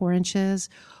shortened 4 inches,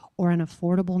 or an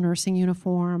affordable nursing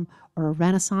uniform, or a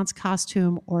Renaissance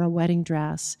costume, or a wedding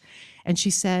dress. And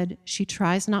she said she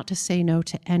tries not to say no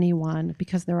to anyone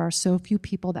because there are so few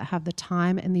people that have the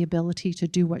time and the ability to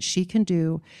do what she can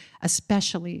do,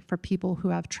 especially for people who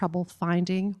have trouble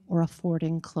finding or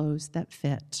affording clothes that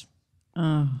fit.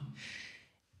 Oh,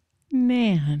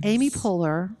 man. Amy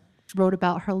Poehler wrote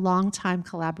about her longtime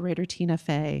collaborator, Tina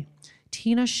Fey.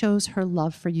 Tina shows her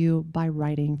love for you by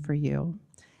writing for you.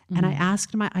 And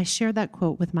I shared that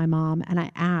quote with my mom, and I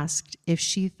asked if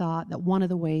she thought that one of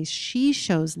the ways she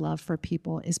shows love for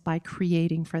people is by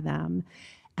creating for them.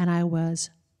 And I was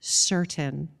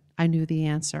certain I knew the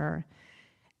answer.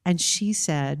 And she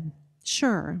said,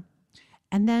 sure.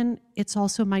 And then it's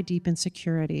also my deep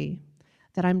insecurity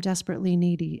that I'm desperately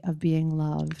needy of being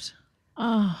loved.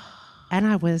 Oh. And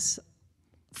I was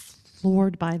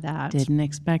floored by that. Didn't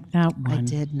expect that one. I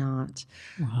did not.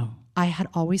 Wow. I had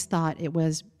always thought it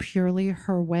was purely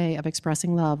her way of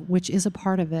expressing love, which is a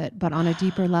part of it, but on a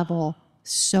deeper level,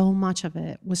 so much of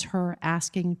it was her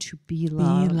asking to be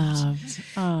loved. Be loved.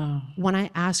 Oh. When I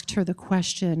asked her the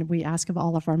question we ask of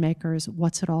all of our makers,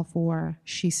 what's it all for?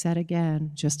 She said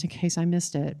again, just in case I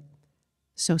missed it,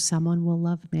 so someone will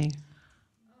love me.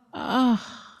 Oh.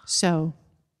 So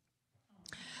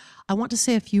I want to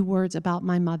say a few words about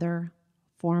my mother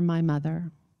for my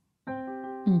mother.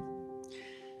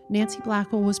 Nancy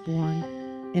Blackwell was born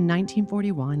in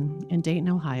 1941 in Dayton,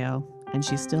 Ohio, and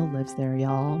she still lives there,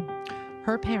 y'all.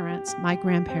 Her parents, my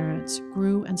grandparents,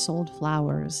 grew and sold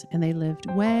flowers, and they lived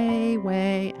way,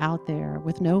 way out there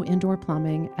with no indoor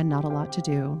plumbing and not a lot to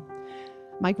do.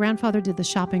 My grandfather did the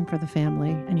shopping for the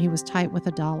family, and he was tight with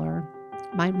 $1.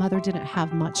 My mother didn't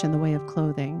have much in the way of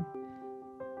clothing.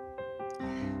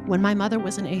 When my mother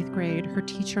was in 8th grade, her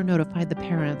teacher notified the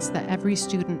parents that every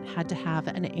student had to have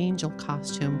an angel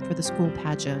costume for the school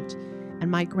pageant, and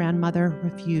my grandmother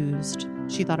refused.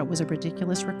 She thought it was a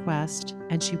ridiculous request,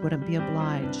 and she wouldn't be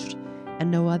obliged, and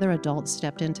no other adult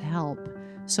stepped in to help.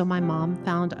 So my mom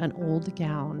found an old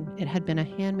gown. It had been a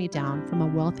hand-me-down from a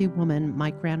wealthy woman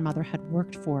my grandmother had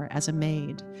worked for as a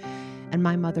maid, and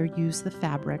my mother used the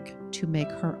fabric to make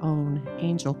her own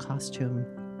angel costume.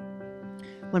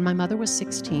 When my mother was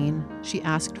 16, she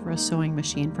asked for a sewing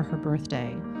machine for her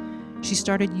birthday. She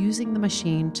started using the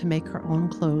machine to make her own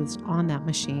clothes on that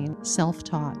machine,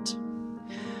 self-taught.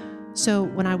 So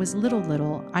when I was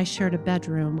little, I shared a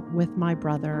bedroom with my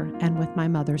brother and with my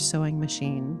mother's sewing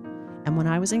machine. And when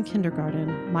I was in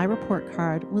kindergarten, my report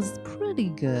card was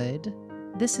pretty good.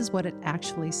 This is what it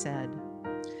actually said.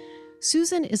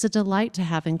 Susan is a delight to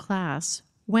have in class.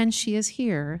 When she is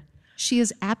here, She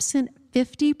is absent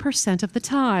 50% of the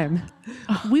time.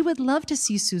 We would love to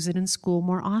see Susan in school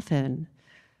more often.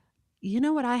 You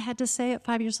know what I had to say at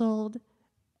 5 years old?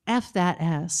 F that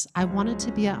S. I wanted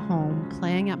to be at home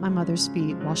playing at my mother's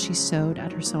feet while she sewed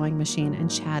at her sewing machine and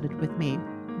chatted with me.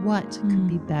 What could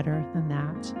be better than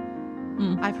that?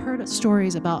 I've heard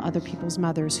stories about other people's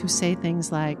mothers who say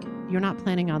things like, "You're not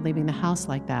planning on leaving the house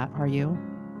like that, are you?"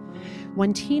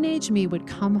 When teenage me would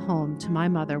come home to my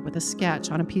mother with a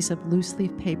sketch on a piece of loose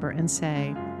leaf paper and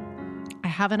say, "I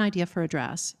have an idea for a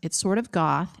dress. It's sort of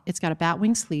goth. It's got a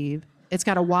batwing sleeve. It's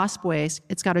got a wasp waist.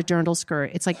 It's got a dirndl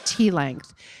skirt. It's like tea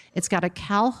length. It's got a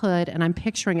cowl hood, and I'm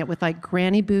picturing it with like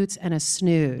granny boots and a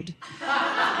snood."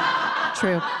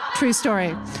 True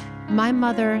story. My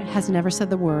mother has never said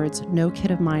the words, "No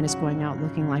kid of mine is going out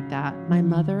looking like that." My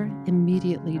mother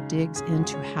immediately digs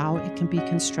into how it can be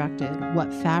constructed,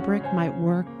 what fabric might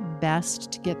work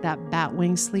best to get that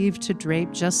batwing sleeve to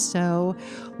drape just so,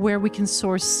 where we can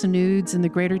source snoods in the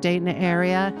greater Dayton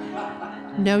area.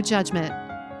 No judgment,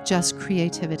 just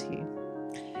creativity.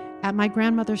 At my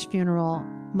grandmother's funeral,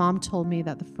 Mom told me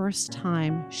that the first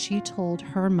time she told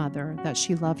her mother that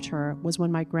she loved her was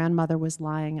when my grandmother was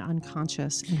lying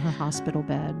unconscious in her hospital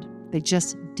bed. They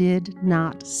just did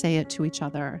not say it to each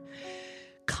other.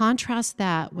 Contrast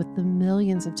that with the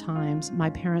millions of times my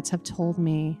parents have told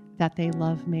me that they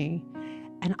love me.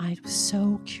 And I'm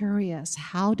so curious,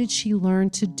 how did she learn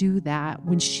to do that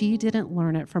when she didn't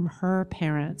learn it from her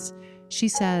parents? She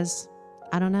says,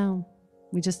 "I don't know.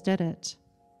 We just did it."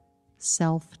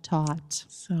 Self-taught.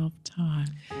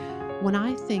 Self-taught. When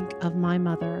I think of my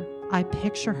mother, I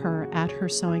picture her at her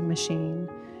sewing machine.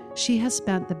 She has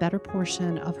spent the better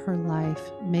portion of her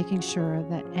life making sure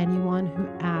that anyone who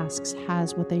asks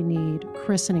has what they need: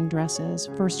 christening dresses,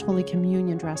 First Holy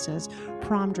Communion dresses,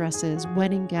 prom dresses,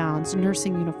 wedding gowns,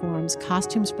 nursing uniforms,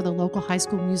 costumes for the local high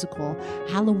school musical,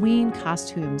 Halloween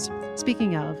costumes.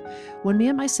 Speaking of, when me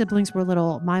and my siblings were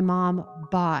little, my mom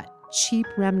bought cheap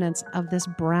remnants of this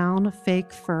brown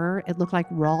fake fur. It looked like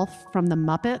Rolf from the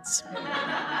Muppets.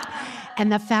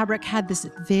 And the fabric had this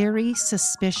very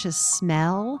suspicious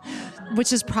smell,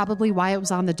 which is probably why it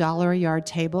was on the $1 a yard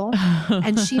table.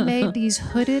 And she made these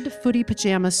hooded footy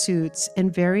pajama suits in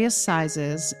various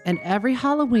sizes. And every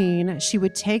Halloween, she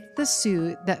would take the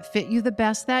suit that fit you the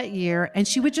best that year, and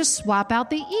she would just swap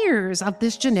out the ears of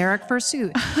this generic fur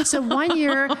suit. So one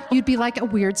year, you'd be like a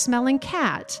weird smelling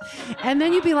cat. And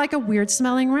then you'd be like a weird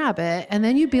smelling rabbit. And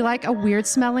then you'd be like a weird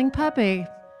smelling puppy.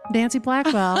 Nancy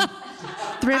Blackwell.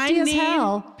 Thrifty as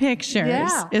hell.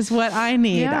 Pictures is what I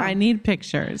need. Yeah. I need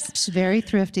pictures. She's very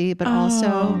thrifty, but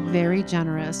also very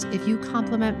generous. If you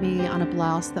compliment me on a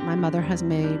blouse that my mother has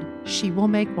made, she will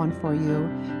make one for you,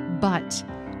 but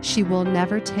she will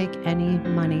never take any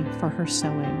money for her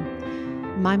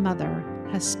sewing. My mother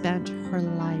has spent her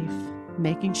life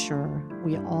making sure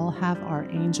we all have our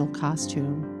angel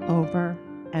costume over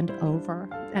and over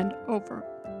and over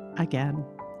again.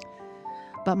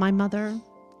 But my mother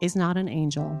is not an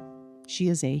angel. She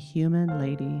is a human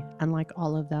lady, and like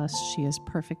all of us, she is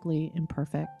perfectly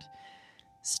imperfect.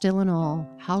 Still in all,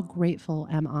 how grateful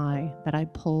am I that I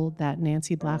pulled that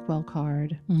Nancy Blackwell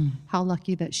card. How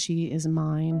lucky that she is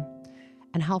mine.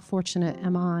 And how fortunate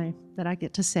am I that I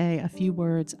get to say a few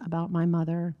words about my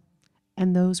mother.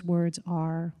 And those words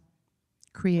are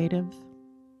creative,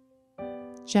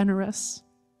 generous,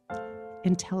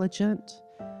 intelligent,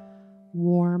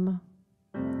 warm,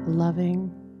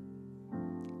 loving,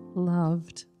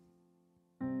 loved,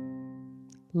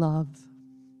 love.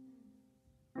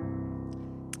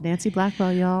 Nancy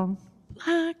Blackwell, y'all.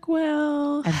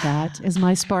 Blackwell. And that is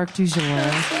my spark du jour.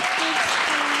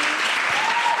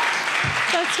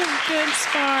 That's a good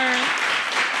spark.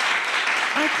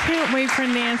 I can't wait for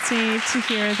Nancy to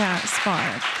hear that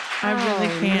spark. I really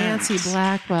can't. Nancy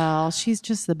Blackwell, she's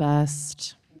just the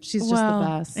best. She's just the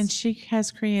best. And she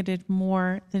has created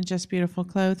more than just beautiful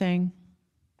clothing.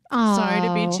 Aww. Sorry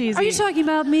to be cheesy. Are you talking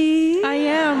about me? I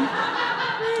am.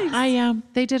 Thanks. I am.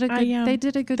 They did a good job. They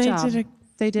did a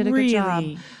good job.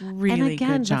 Really And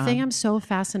again, good job. the thing I'm so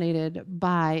fascinated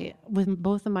by with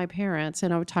both of my parents,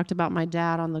 and I talked about my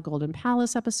dad on the Golden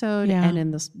Palace episode and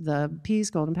in the piece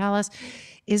Golden Palace,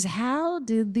 is how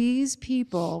did these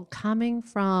people coming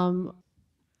from,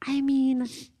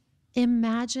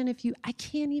 imagine if you, I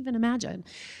can't even imagine.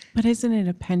 But isn't it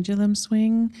a pendulum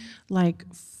swing? Like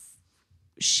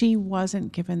she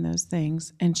wasn't given those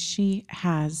things, and she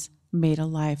has made a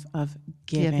life of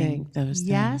giving those things.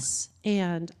 Yes,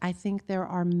 and I think there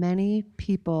are many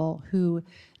people who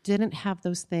didn't have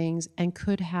those things and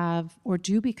could have or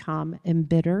do become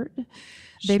embittered.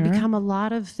 They Sure. become a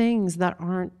lot of things that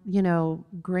aren't,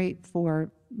 great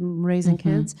for raising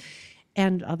kids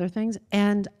and other things.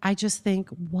 And I just think,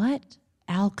 what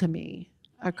alchemy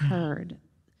occurred?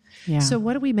 Yeah. So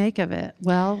what do we make of it?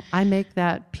 Well, I make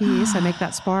that piece, I make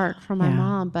that spark from my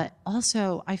mom, but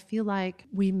also I feel like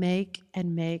we make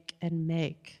and make and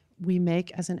make. We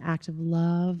make as an act of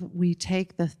love. We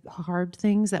take the hard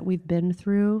things that we've been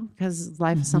through, because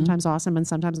life is sometimes awesome and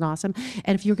sometimes not awesome.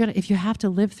 And if you have to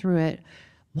live through it,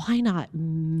 why not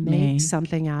make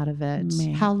something out of it?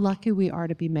 How lucky we are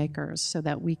to be makers, so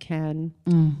that we can,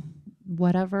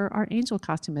 whatever our angel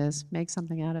costume is, make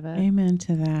something out of it. Amen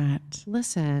to that.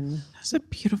 Listen. That's a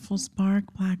beautiful spark,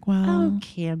 Blackwell. Oh,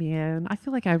 Camion. I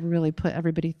feel like I really put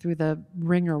everybody through the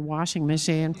ringer washing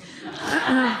machine.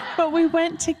 But we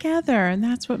went together, and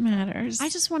that's what matters. I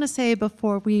just want to say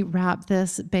before we wrap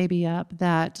this baby up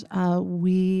that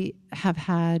we have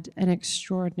had an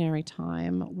extraordinary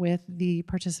time with the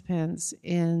participants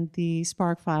in the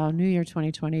Spark File New Year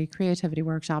 2020 Creativity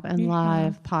Workshop and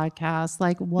live podcast.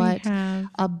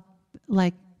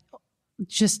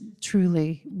 Just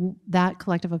truly that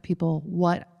collective of people,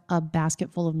 what a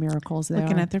basket full of miracles they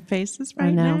Looking are. at their faces I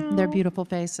right know. now. They're beautiful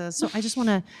faces. So I just want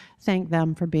to thank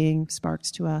them for being sparks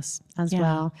to us as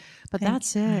well. But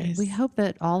that's it. guys. We hope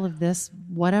that all of this,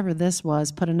 whatever this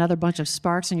was, put another bunch of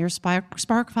sparks in your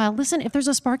spark file. Listen, if there's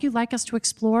a spark you'd like us to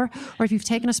explore, or if you've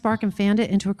taken a spark and fanned it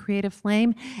into a creative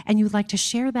flame and you'd like to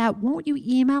share that, won't you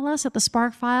email us at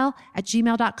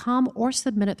thesparkfile@gmail.com or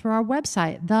submit it through our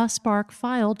website,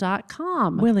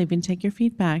 thesparkfile.com. We'll even take your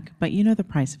feedback, but you know the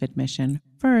price of admission.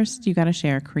 First, you got to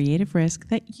share a creative risk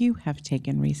that you have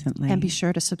taken recently. And be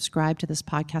sure to subscribe to this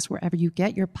podcast wherever you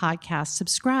get your podcasts.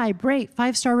 Subscribe, rate,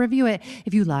 5-star review it.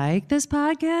 If you like this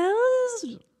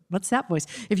podcast, what's that voice?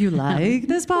 If you like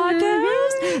this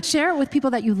podcast, share it with people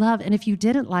that you love. And if you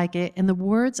didn't like it, in the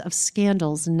words of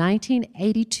Scandal's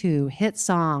 1982 hit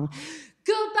song,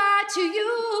 goodbye to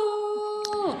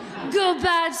you,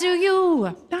 goodbye to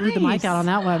you. Leave the mic out on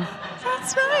that one.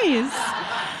 That's nice.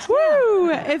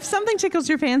 Woo! If something tickles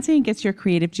your fancy and gets your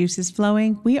creative juices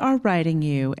flowing, we are writing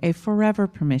you a forever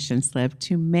permission slip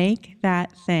to make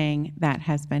that thing that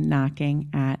has been knocking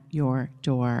at your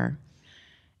door.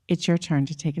 It's your turn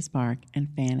to take a spark and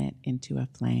fan it into a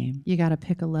flame. You got to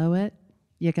piccolo it.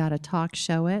 You got to talk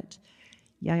show it.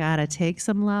 You got to take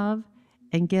some love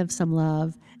and give some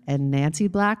love. And Nancy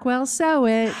Blackwell sew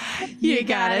it. You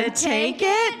gotta take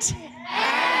it.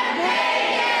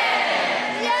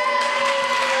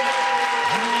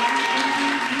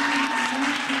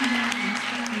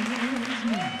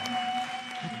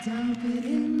 Dump it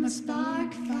in my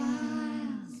spark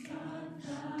file.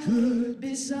 Could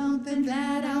be something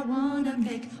that I wanna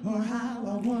make or how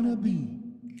I wanna be.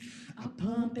 I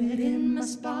pump it in my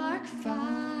spark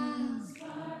file.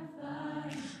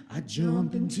 I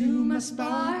jump into my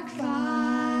spark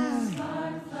file.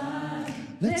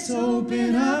 Let's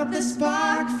open up the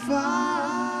spark file.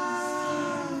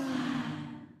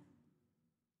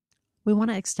 We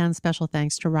want to extend special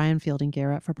thanks to Ryan Fielding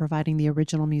Garrett for providing the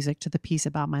original music to the piece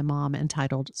about my mom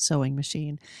entitled Sewing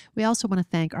Machine. We also want to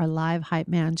thank our live hype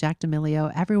man, Jack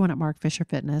D'Amelio, everyone at Mark Fisher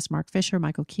Fitness, Mark Fisher,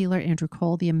 Michael Keeler, Andrew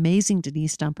Cole, the amazing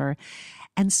Denise Stumper,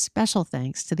 and special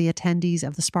thanks to the attendees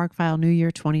of the Spark File New Year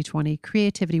 2020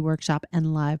 Creativity Workshop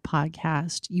and live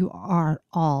podcast. You are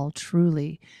all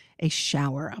truly a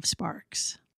shower of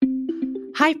sparks.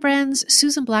 Hi, friends.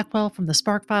 Susan Blackwell from the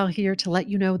Spark File here to let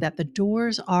you know that the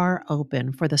doors are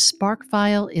open for the Spark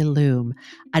File Illume,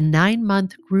 a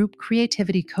 9-month group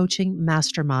creativity coaching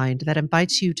mastermind that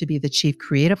invites you to be the Chief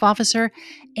Creative Officer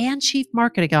and Chief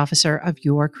Marketing Officer of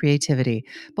your creativity.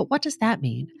 But what does that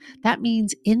mean? That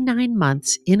means in 9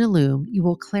 months in Illume, you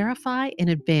will clarify and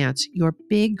advance your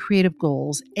big creative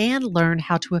goals and learn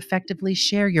how to effectively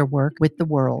share your work with the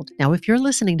world. Now, if you're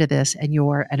listening to this and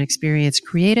you're an experienced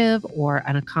creative or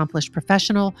an accomplished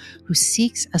professional who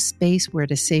seeks a space where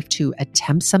it is safe to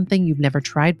attempt something you've never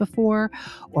tried before,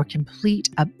 or complete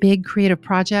a big creative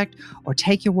project, or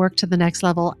take your work to the next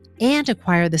level and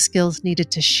acquire the skills needed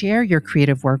to share your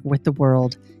creative work with the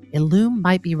world, Illume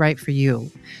might be right for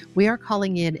you. We are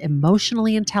calling in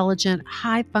emotionally intelligent,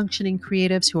 high-functioning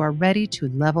creatives who are ready to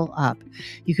level up.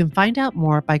 You can find out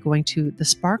more by going to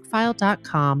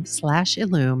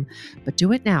thesparkfile.com/Illume, but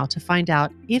do it now to find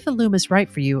out if Illume is right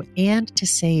for you and to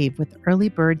save with early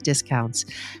bird discounts.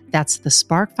 That's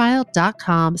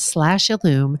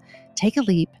thesparkfile.com/Illume. Take a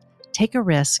leap, take a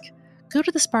risk. Go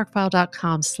to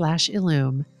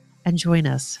thesparkfile.com/Illume and join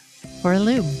us for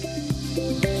Illume.